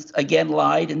government, again,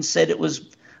 lied and said it was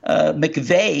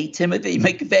Timothy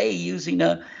McVeigh, using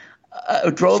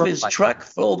drove his truck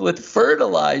filled with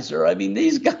fertilizer. I mean,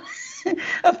 these guys,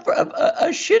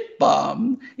 a shit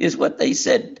bomb is what they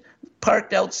said,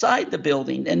 parked outside the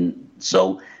building. And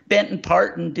so Benton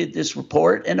Parton did this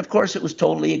report, and of course it was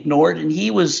totally ignored, and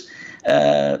he was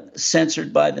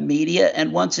censored by the media,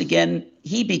 and once again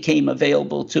he became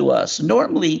available to us.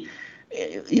 Normally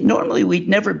I'd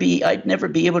never be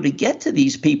able to get to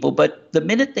these people, but the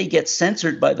minute they get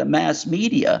censored by the mass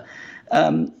media,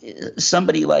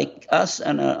 somebody like us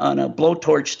on a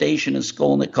blowtorch station, as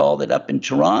Skolnick called it, up in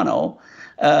Toronto,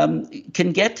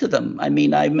 can get to them. I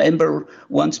mean, I remember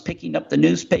once picking up the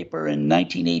newspaper in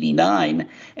 1989,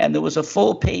 and there was a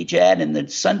full-page ad in the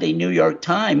Sunday New York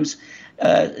Times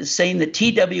saying the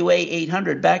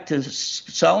TWA-800, back to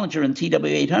Salinger and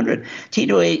TWA-800,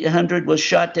 TWA-800 was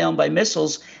shot down by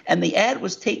missiles, and the ad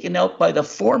was taken out by the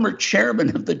former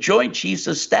chairman of the Joint Chiefs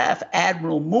of Staff,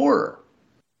 Admiral Moore.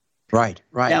 Right.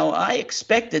 Now, I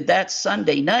expected that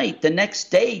Sunday night, the next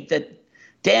day, that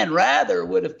Dan Rather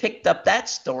would have picked up that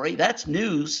story. That's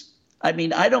news. I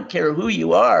mean, I don't care who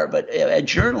you are, but a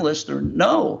journalist or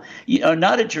not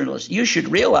a journalist, you should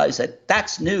realize that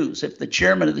that's news if the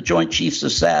chairman of the Joint Chiefs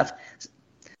of Staff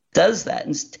does that.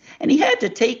 And he had to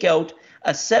take out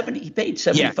he paid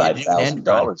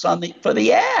 $75,000 for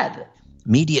the ad.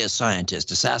 Media scientist,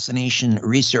 assassination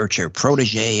researcher,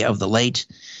 protege of the late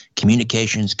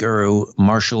communications guru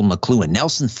Marshall McLuhan.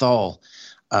 Nelson Thall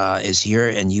is here,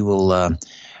 and you will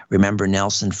remember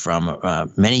Nelson from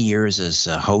many years as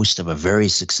a host of a very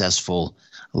successful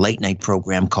late-night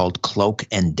program called Cloak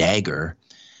and Dagger.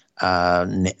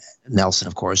 Nelson,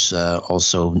 of course,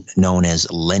 also known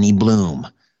as Lenny Bloom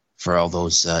for all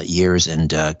those years,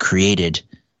 and created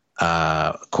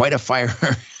quite a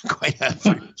firestorm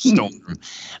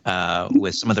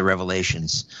with some of the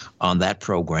revelations on that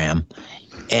program.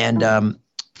 And I'm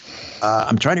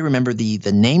trying to remember the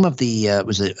name of the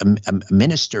was a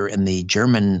minister in the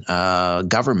German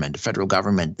government, federal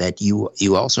government, that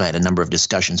you also had a number of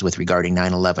discussions with regarding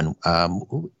 9/11.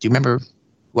 Do you remember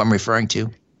who I'm referring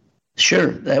to? Sure.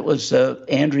 That was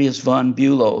Andreas von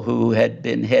Bülow, who had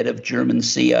been head of German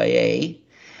CIA,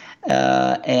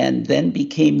 and then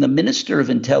became the Minister of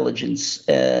Intelligence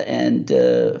in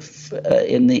the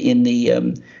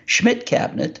Schmidt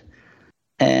cabinet.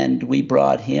 And we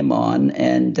brought him on,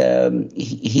 and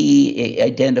he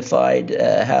identified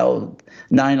how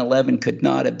 9/11 could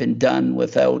not have been done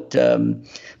without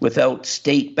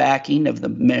state backing of the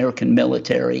American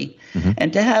military,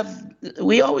 and to have.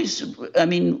 We always, I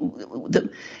mean,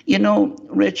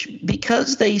 Rich,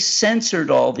 because they censored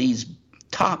all these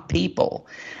top people,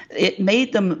 it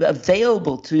made them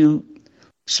available to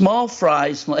small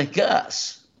fries like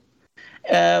us,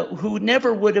 who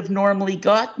never would have normally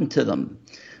gotten to them.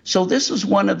 So this was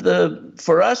one of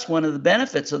the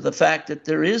benefits of the fact that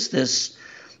there is this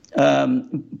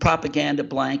propaganda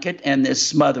blanket and this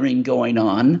smothering going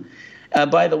on.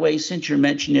 By the way, since you're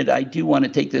mentioning it, I do want to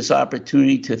take this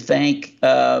opportunity to thank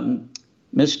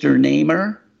Mr.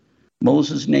 Namer,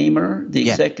 Moses Namer, the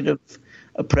executive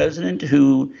president,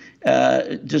 who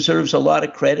deserves a lot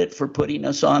of credit for putting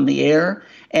us on the air,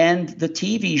 and the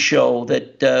TV show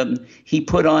that he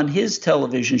put on his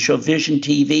television show, Vision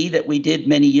TV, that we did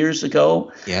many years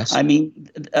ago. Yes. I mean,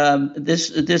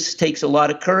 this takes a lot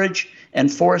of courage and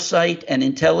foresight and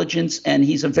intelligence, and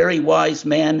he's a very wise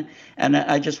man. And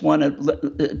I just want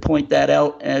to point that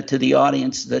out to the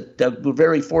audience, that we're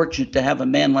very fortunate to have a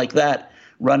man like that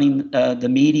running the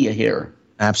media here.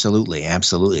 Absolutely,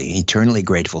 absolutely. Eternally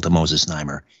grateful to Moses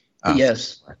Namer.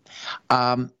 Yes.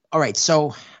 All right,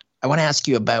 so I want to ask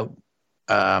you about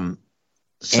Anne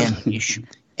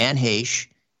Heche.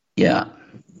 Yeah.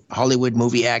 Hollywood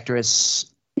movie actress.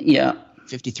 Yeah.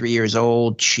 53 years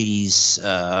old.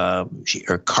 Her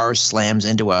car slams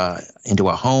into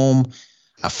a home,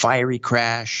 a fiery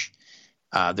crash.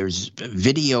 There's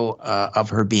video of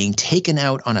her being taken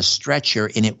out on a stretcher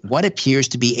in what appears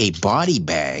to be a body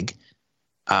bag,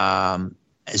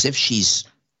 as if she's,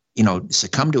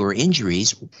 succumbed to her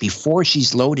injuries. Before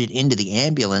she's loaded into the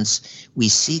ambulance, we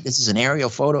see, this is an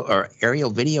aerial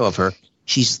video of her.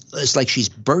 It's like she's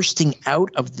bursting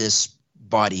out of this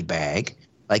body bag.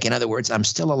 Like, in other words, I'm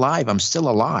still alive. I'm still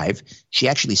alive. She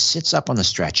actually sits up on the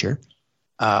stretcher.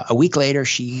 A week later,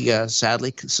 she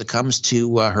sadly succumbs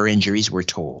to her injuries, we're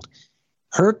told.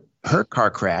 Her car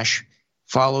crash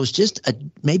follows just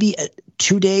maybe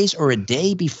 2 days or a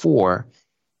day before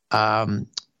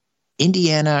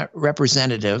Indiana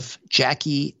Representative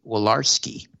Jackie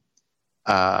Walorski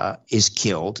is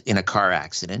killed in a car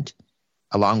accident,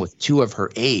 along with two of her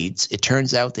aides. It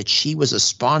turns out that she was a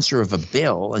sponsor of a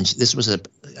bill, and this was an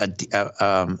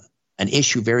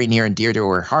issue very near and dear to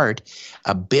her heart,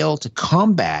 a bill to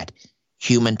combat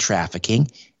human trafficking.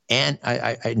 And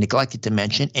I neglected to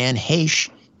mention, Anne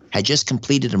Heche had just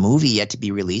completed a movie yet to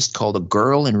be released called A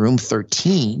Girl in Room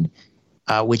 13,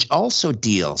 which also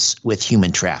deals with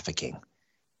human trafficking.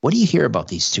 What do you hear about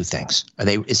these two things?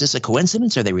 Is this a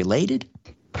coincidence? Are they related?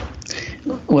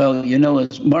 Well,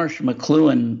 as Marshall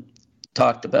McLuhan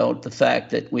talked about, the fact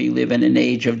that we live in an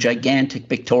age of gigantic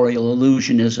pictorial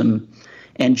illusionism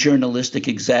and journalistic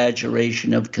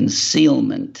exaggeration of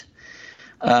concealment.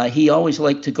 He always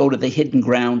liked to go to the hidden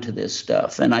ground to this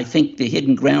stuff. And I think the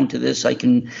hidden ground to this, I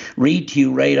can read to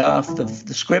you right off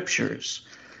the scriptures.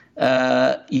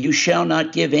 You shall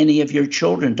not give any of your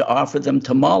children to offer them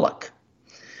to Moloch.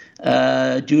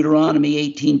 Deuteronomy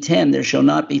 18:10, there shall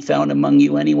not be found among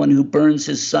you anyone who burns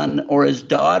his son or his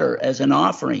daughter as an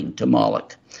offering to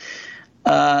Moloch.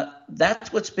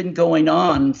 That's what's been going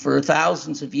on for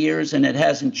thousands of years, and it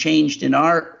hasn't changed in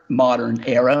our modern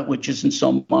era, which isn't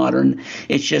so modern.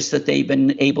 It's just that they've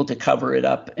been able to cover it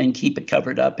up and keep it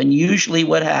covered up. And usually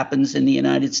what happens in the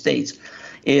United States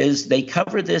is they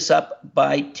cover this up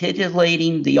by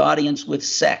titillating the audience with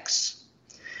sex.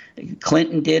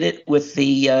 Clinton did it with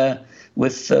Lewinsky,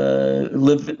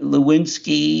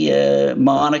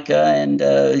 Monica,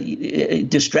 and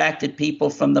distracted people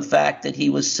from the fact that he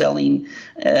was selling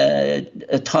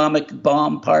atomic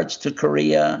bomb parts to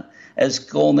Korea, as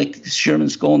Sherman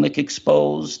Skolnick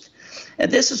exposed.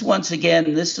 And this is, once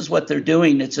again, this is what they're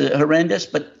doing. It's horrendous,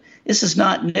 but this is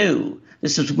not new.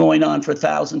 This is going on for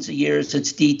thousands of years.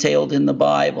 It's detailed in the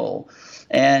Bible.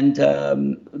 And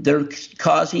they're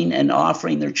causing and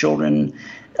offering their children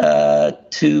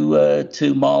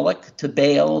to Moloch, to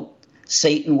Baal,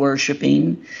 Satan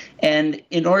worshiping. And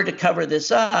in order to cover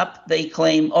this up, they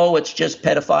claim, oh, it's just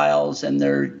pedophiles and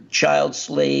they're child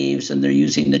slaves and they're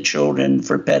using the children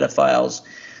for pedophiles.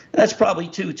 That's probably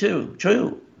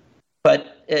true.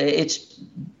 But it's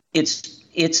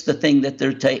the thing that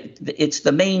it's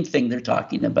the main thing they're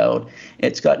talking about.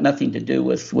 It's got nothing to do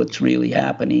with what's really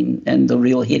happening and the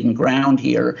real hidden ground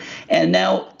here. And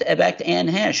now back to Anne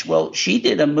Hesh. Well, she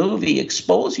did a movie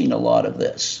exposing a lot of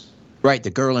this. Right,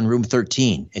 The Girl in Room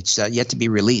 13. It's yet to be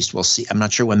released. We'll see. I'm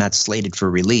not sure when that's slated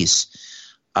for release.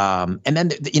 And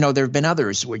then, there have been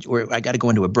others where I got to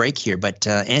go into a break here. But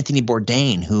Anthony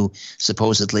Bourdain, who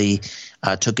supposedly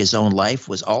took his own life,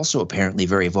 was also apparently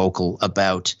very vocal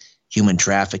about human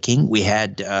trafficking. We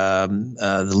had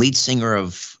the lead singer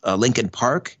of Linkin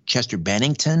Park, Chester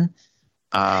Bennington.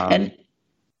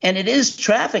 And it is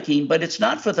trafficking, but it's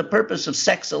not for the purpose of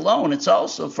sex alone. It's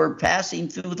also for passing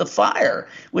through the fire,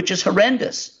 which is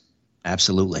horrendous.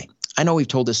 Absolutely. I know we've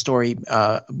told this story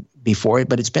before,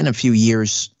 but it's been a few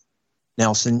years,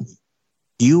 Nelson.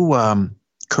 You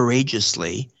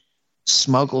courageously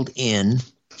smuggled in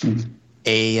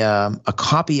a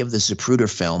copy of the Zapruder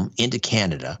film into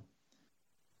Canada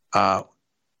that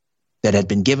had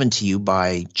been given to you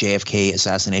by JFK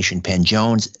assassination Penn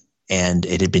Jones, and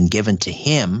it had been given to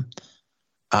him.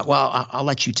 I'll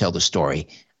let you tell the story.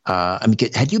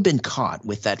 Had you been caught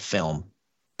with that film?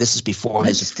 This is before.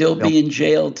 I'd still be in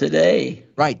jail today.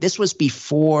 Right. This was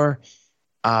before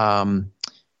Geraldo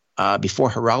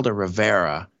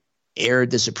Rivera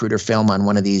aired the Zapruder film on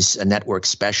one of these network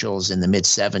specials in the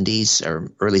mid-'70s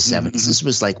or early '70s. This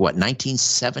was like, what,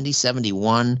 1970,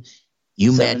 71?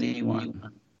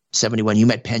 71. You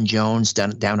met Penn Jones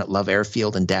down at Love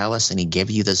Airfield in Dallas, and he gave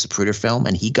you the Zapruder film,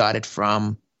 and he got it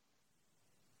from?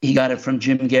 He got it from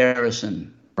Jim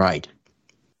Garrison. Right.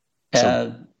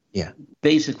 Yeah.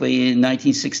 Basically, in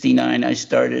 1969, I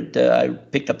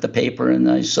picked up the paper and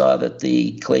I saw that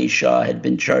the Clay Shaw had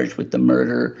been charged with the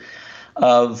murder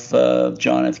of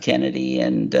John F. Kennedy.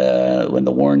 And when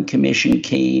the Warren Commission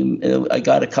came, I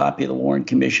got a copy of the Warren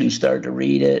Commission, started to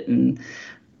read it, and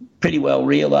pretty well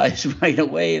realized right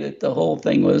away that the whole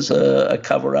thing was a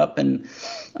cover-up. And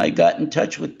I got in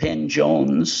touch with Penn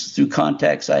Jones through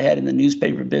contacts I had in the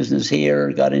newspaper business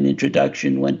here, got an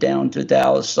introduction, went down to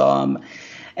Dallas, saw him,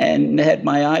 and had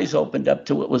my eyes opened up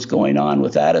to what was going on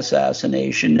with that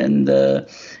assassination and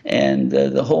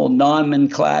the whole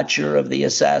nomenclature of the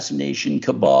assassination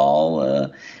cabal.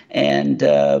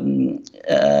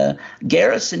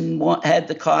 Garrison had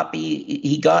the copy.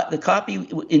 He got the copy in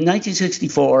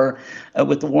 1964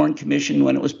 with the Warren Commission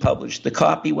when it was published. The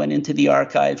copy went into the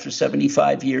archives for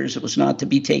 75 years. It was not to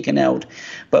be taken out.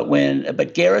 But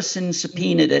Garrison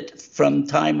subpoenaed it from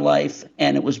Time Life,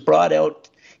 and it was brought out.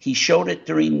 He showed it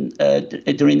during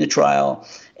the trial,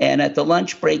 and at the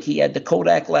lunch break, he had the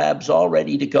Kodak labs all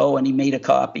ready to go, and he made a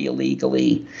copy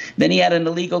illegally. Then he had an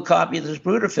illegal copy of the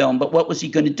Zapruder film, but what was he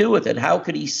going to do with it? How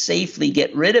could he safely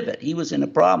get rid of it? He was in a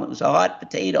problem. It was a hot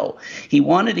potato. He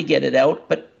wanted to get it out,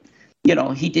 but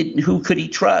he didn't. Who could he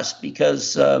trust?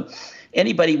 Because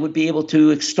anybody would be able to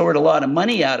extort a lot of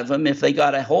money out of him if they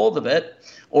got a hold of it.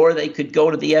 Or they could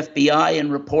go to the FBI and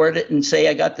report it and say,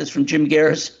 I got this from Jim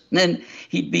Garrison, and then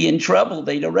he'd be in trouble.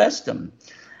 They'd arrest him.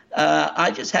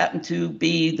 I just happened to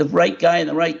be the right guy in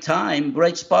the right time,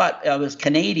 right spot. I was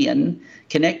Canadian,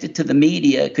 connected to the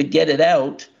media, could get it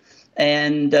out.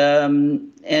 And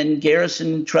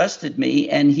Garrison trusted me,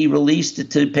 and he released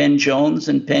it to Penn Jones,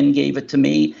 and Penn gave it to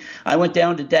me. I went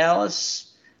down to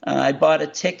Dallas. I bought a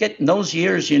ticket. In those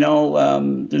years, you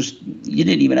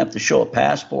didn't even have to show a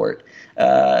passport.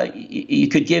 You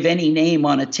could give any name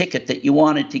on a ticket that you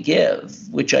wanted to give,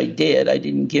 which I did. I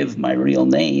didn't give my real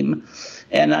name.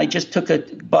 And I just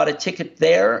bought a ticket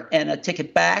there and a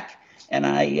ticket back.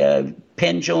 And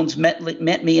Penn Jones met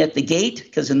me at the gate,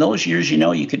 because in those years,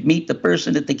 you could meet the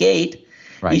person at the gate.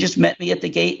 Right. He just met me at the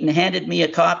gate and handed me a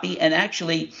copy. And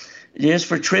actually, just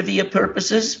for trivia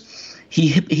purposes, he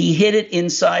hid it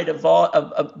inside of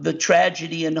the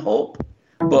Tragedy and Hope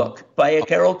book by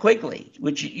Carol Quigley,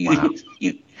 which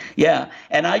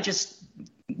and I just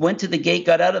went to the gate,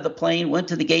 got out of the plane, went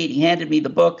to the gate. He handed me the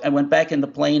book. I went back in the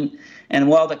plane, and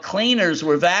while the cleaners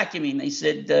were vacuuming, they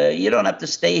said, you don't have to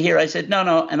stay here. I said,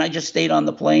 no, and I just stayed on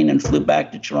the plane and flew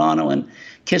back to Toronto and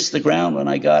kissed the ground when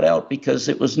I got out, because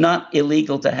it was not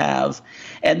illegal to have.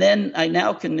 And then I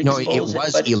now can expose it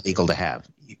was illegal to have.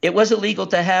 It was illegal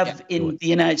to have in the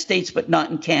United States, but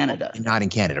not in Canada. Not in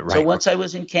Canada, right? So once I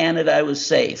was in Canada, I was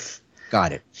safe.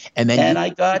 Got it. And then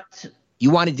you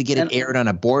wanted to get it aired on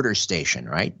a border station,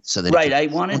 right? So that I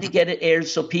wanted to get it aired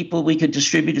so we could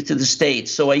distribute it to the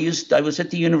States. So I was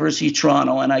at the University of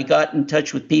Toronto, and I got in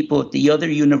touch with people at the other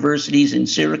universities in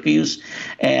Syracuse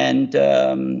and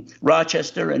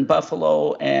Rochester and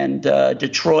Buffalo and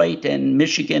Detroit and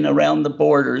Michigan around the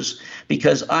borders,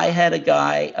 because I had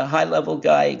a high-level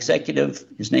guy, executive,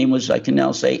 his name was, I can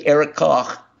now say, Eric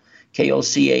Koch,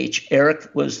 K-O-C-H. Eric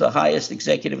was the highest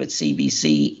executive at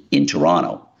CBC in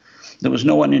Toronto. There was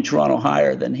no one in Toronto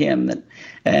higher than him,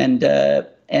 and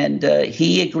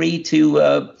he agreed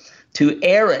to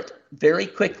air it very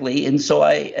quickly. And so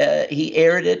he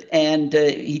aired it, and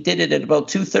he did it at about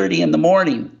 2:30 in the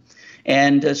morning.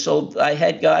 And so I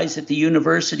had guys at the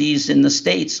universities in the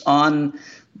States on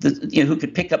who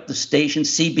could pick up the station,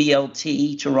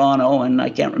 CBLT Toronto, and I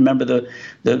can't remember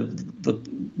the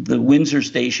Windsor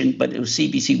station, but it was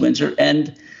CBC Windsor,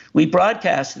 and we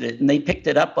broadcasted it, and they picked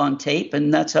it up on tape,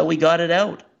 and that's how we got it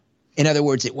out. In other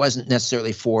words, it wasn't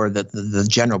necessarily for the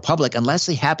general public, unless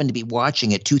they happened to be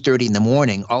watching at 2:30 in the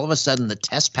morning. All of a sudden, the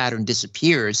test pattern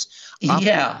disappears. Up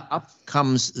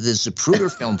comes the Zapruder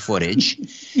film footage.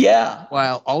 Yeah.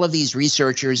 While all of these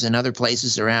researchers and other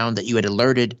places around that you had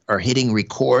alerted are hitting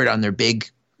record on their big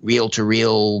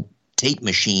reel-to-reel tape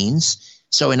machines.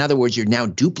 So, in other words, you're now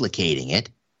duplicating it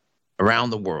around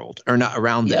the world, or not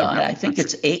around the. Yeah, I think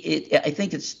it's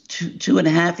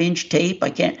 2.5-inch tape. I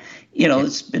can't.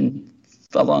 It's been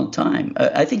a long time.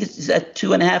 I think is that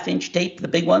 2.5-inch tape, the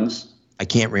big ones. I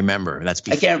can't remember. I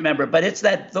can't remember, but it's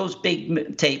those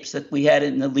big tapes that we had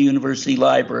in the university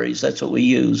libraries. That's what we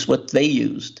used. What they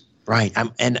used. Right,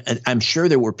 I'm sure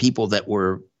there were people that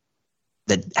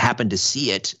happened to see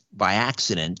it by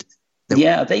accident.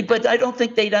 But I don't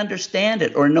think they'd understand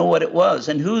it or know what it was.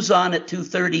 And who's on at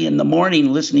 2:30 in the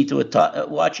morning listening to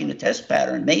watching a test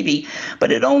pattern? Maybe,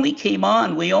 but it only came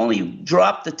on. We only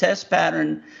dropped the test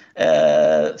pattern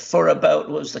for about,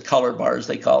 what was the color bars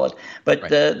they call it? But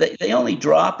they only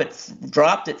dropped it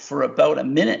for about a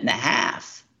minute and a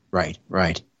half. Right.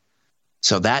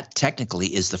 So that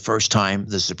technically is the first time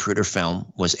the Zapruder film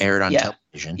was aired on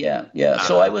television. Yeah.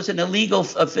 So I was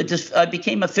I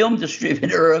became a film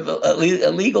distributor,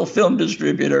 a legal film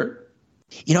distributor.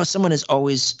 Something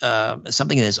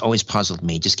that has always puzzled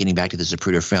me, just getting back to the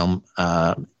Zapruder film,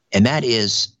 and that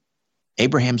is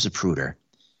Abraham Zapruder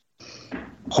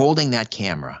holding that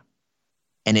camera,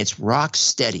 and it's rock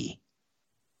steady.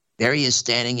 There he is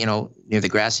standing, near the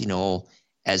grassy knoll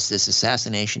as this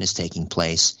assassination is taking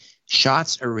place.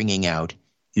 Shots are ringing out.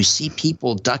 You see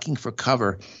people ducking for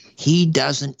cover. He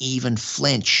doesn't even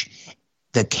flinch.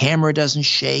 The camera doesn't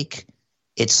shake.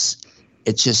 It's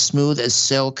just smooth as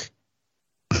silk.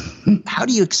 How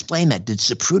do you explain that? Did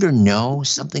Zapruder know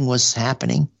something was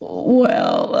happening?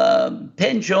 Well,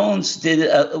 Penn Jones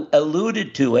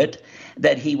alluded to it,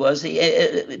 that he was.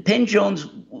 Penn Jones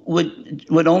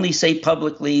would only say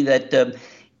publicly that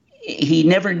he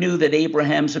never knew that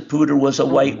Abraham Zapruder was a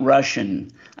White Russian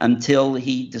until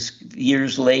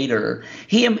years later.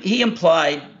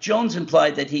 Jones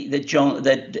implied that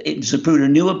Zapruder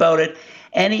knew about it,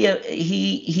 and he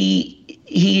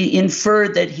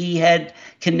inferred that he had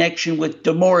connection with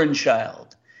de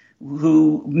Mohrenschildt,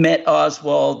 who met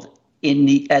Oswald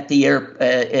at the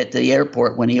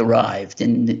airport when he arrived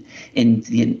in the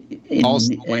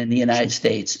United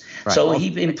States. Right. So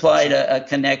he implied a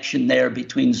connection there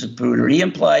between Zapruder. He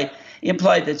implied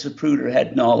that Zapruder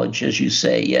had knowledge, as you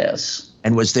say, yes.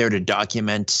 And was there to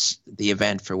document the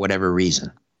event for whatever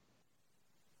reason?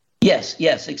 Yes,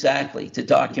 exactly, to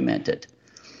document it.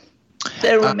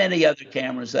 There were many other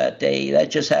cameras that day.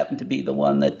 That just happened to be the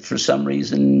one that, for some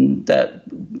reason, that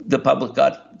the public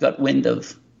got wind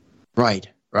of. Right.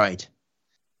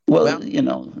 Well,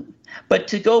 but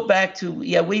to go back to,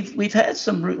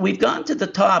 we've gone to the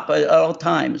top at all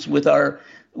times with our.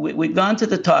 We've gone to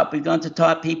the top. We've gone to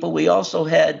top people. We also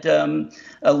had a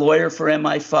lawyer for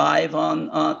MI5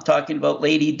 on talking about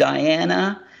Lady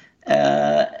Diana,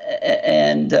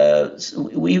 and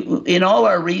we in all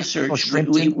our research.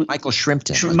 Michael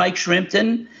Shrimpton. Mike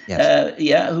Shrimpton,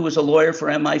 yes. Who was a lawyer for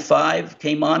MI5,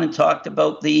 came on and talked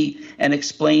about and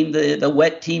explained the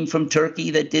wet team from Turkey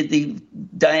that did the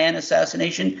Diana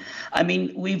assassination. I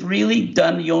mean, we've really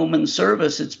done yeoman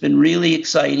service. It's been really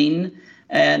exciting.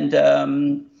 And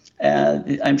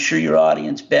I'm sure your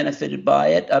audience benefited by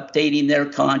it, updating their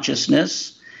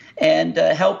consciousness and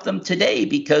help them today,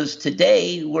 because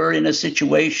today we're in a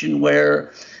situation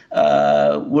where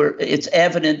it's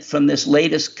evident from this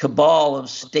latest cabal of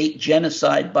state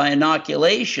genocide by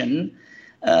inoculation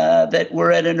that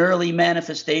we're at an early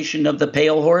manifestation of the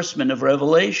Pale Horseman of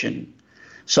Revelation.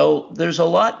 So there's a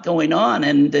lot going on,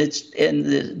 and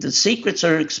the secrets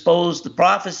are exposed. The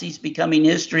prophecy's becoming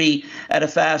history at a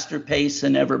faster pace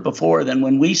than ever before, than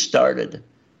when we started.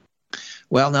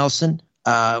 Well, Nelson,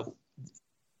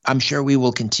 I'm sure we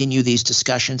will continue these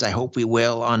discussions. I hope we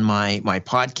will on my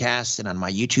podcast and on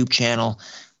my YouTube channel.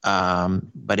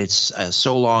 But it's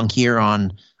so long here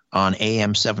on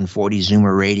AM 740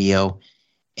 Zoomer Radio,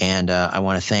 and I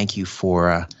want to thank you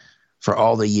for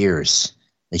all the years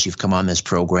that you've come on this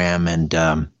program,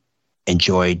 and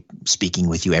enjoyed speaking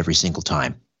with you every single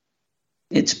time.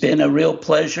 It's been a real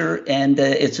pleasure, and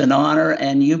it's an honor.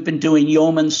 And you've been doing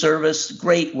yeoman service,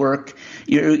 great work.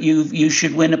 You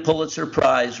should win a Pulitzer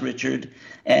Prize, Richard.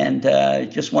 And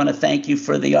just want to thank you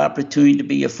for the opportunity to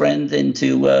be a friend and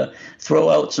to throw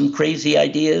out some crazy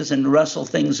ideas and rustle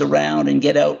things around and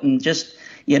get out and just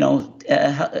be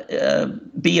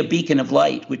a beacon of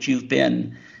light, which you've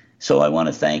been. So I want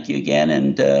to thank you again,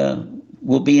 and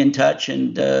we'll be in touch,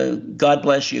 and God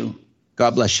bless you.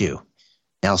 God bless you,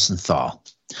 Nelson Thall.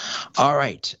 All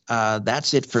right.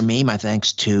 That's it for me. My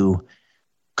thanks to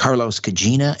Carlos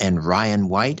Cagina and Ryan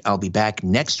White. I'll be back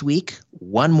next week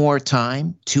one more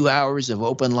time, 2 hours of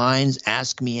open lines.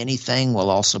 Ask me anything.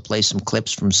 We'll also play some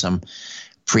clips from some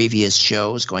previous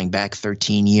shows going back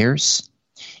 13 years.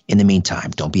 In the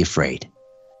meantime, don't be afraid.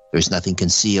 There's nothing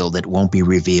concealed that won't be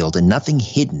revealed, and nothing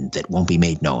hidden that won't be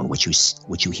made known. What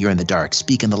you hear in the dark,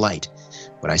 speak in the light.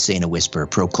 What I say in a whisper,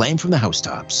 proclaim from the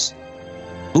housetops.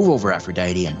 Move over,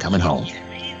 Aphrodite, I'm coming home.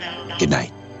 Good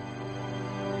night.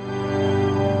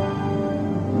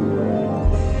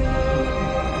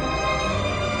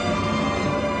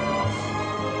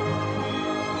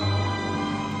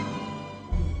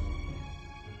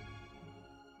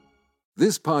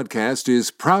 This podcast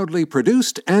is proudly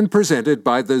produced and presented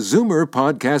by the Zoomer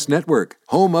Podcast Network,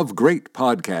 home of great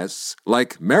podcasts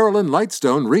like Marilyn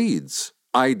Lightstone Reads,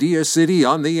 Idea City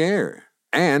on the Air,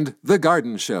 and The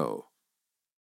Garden Show.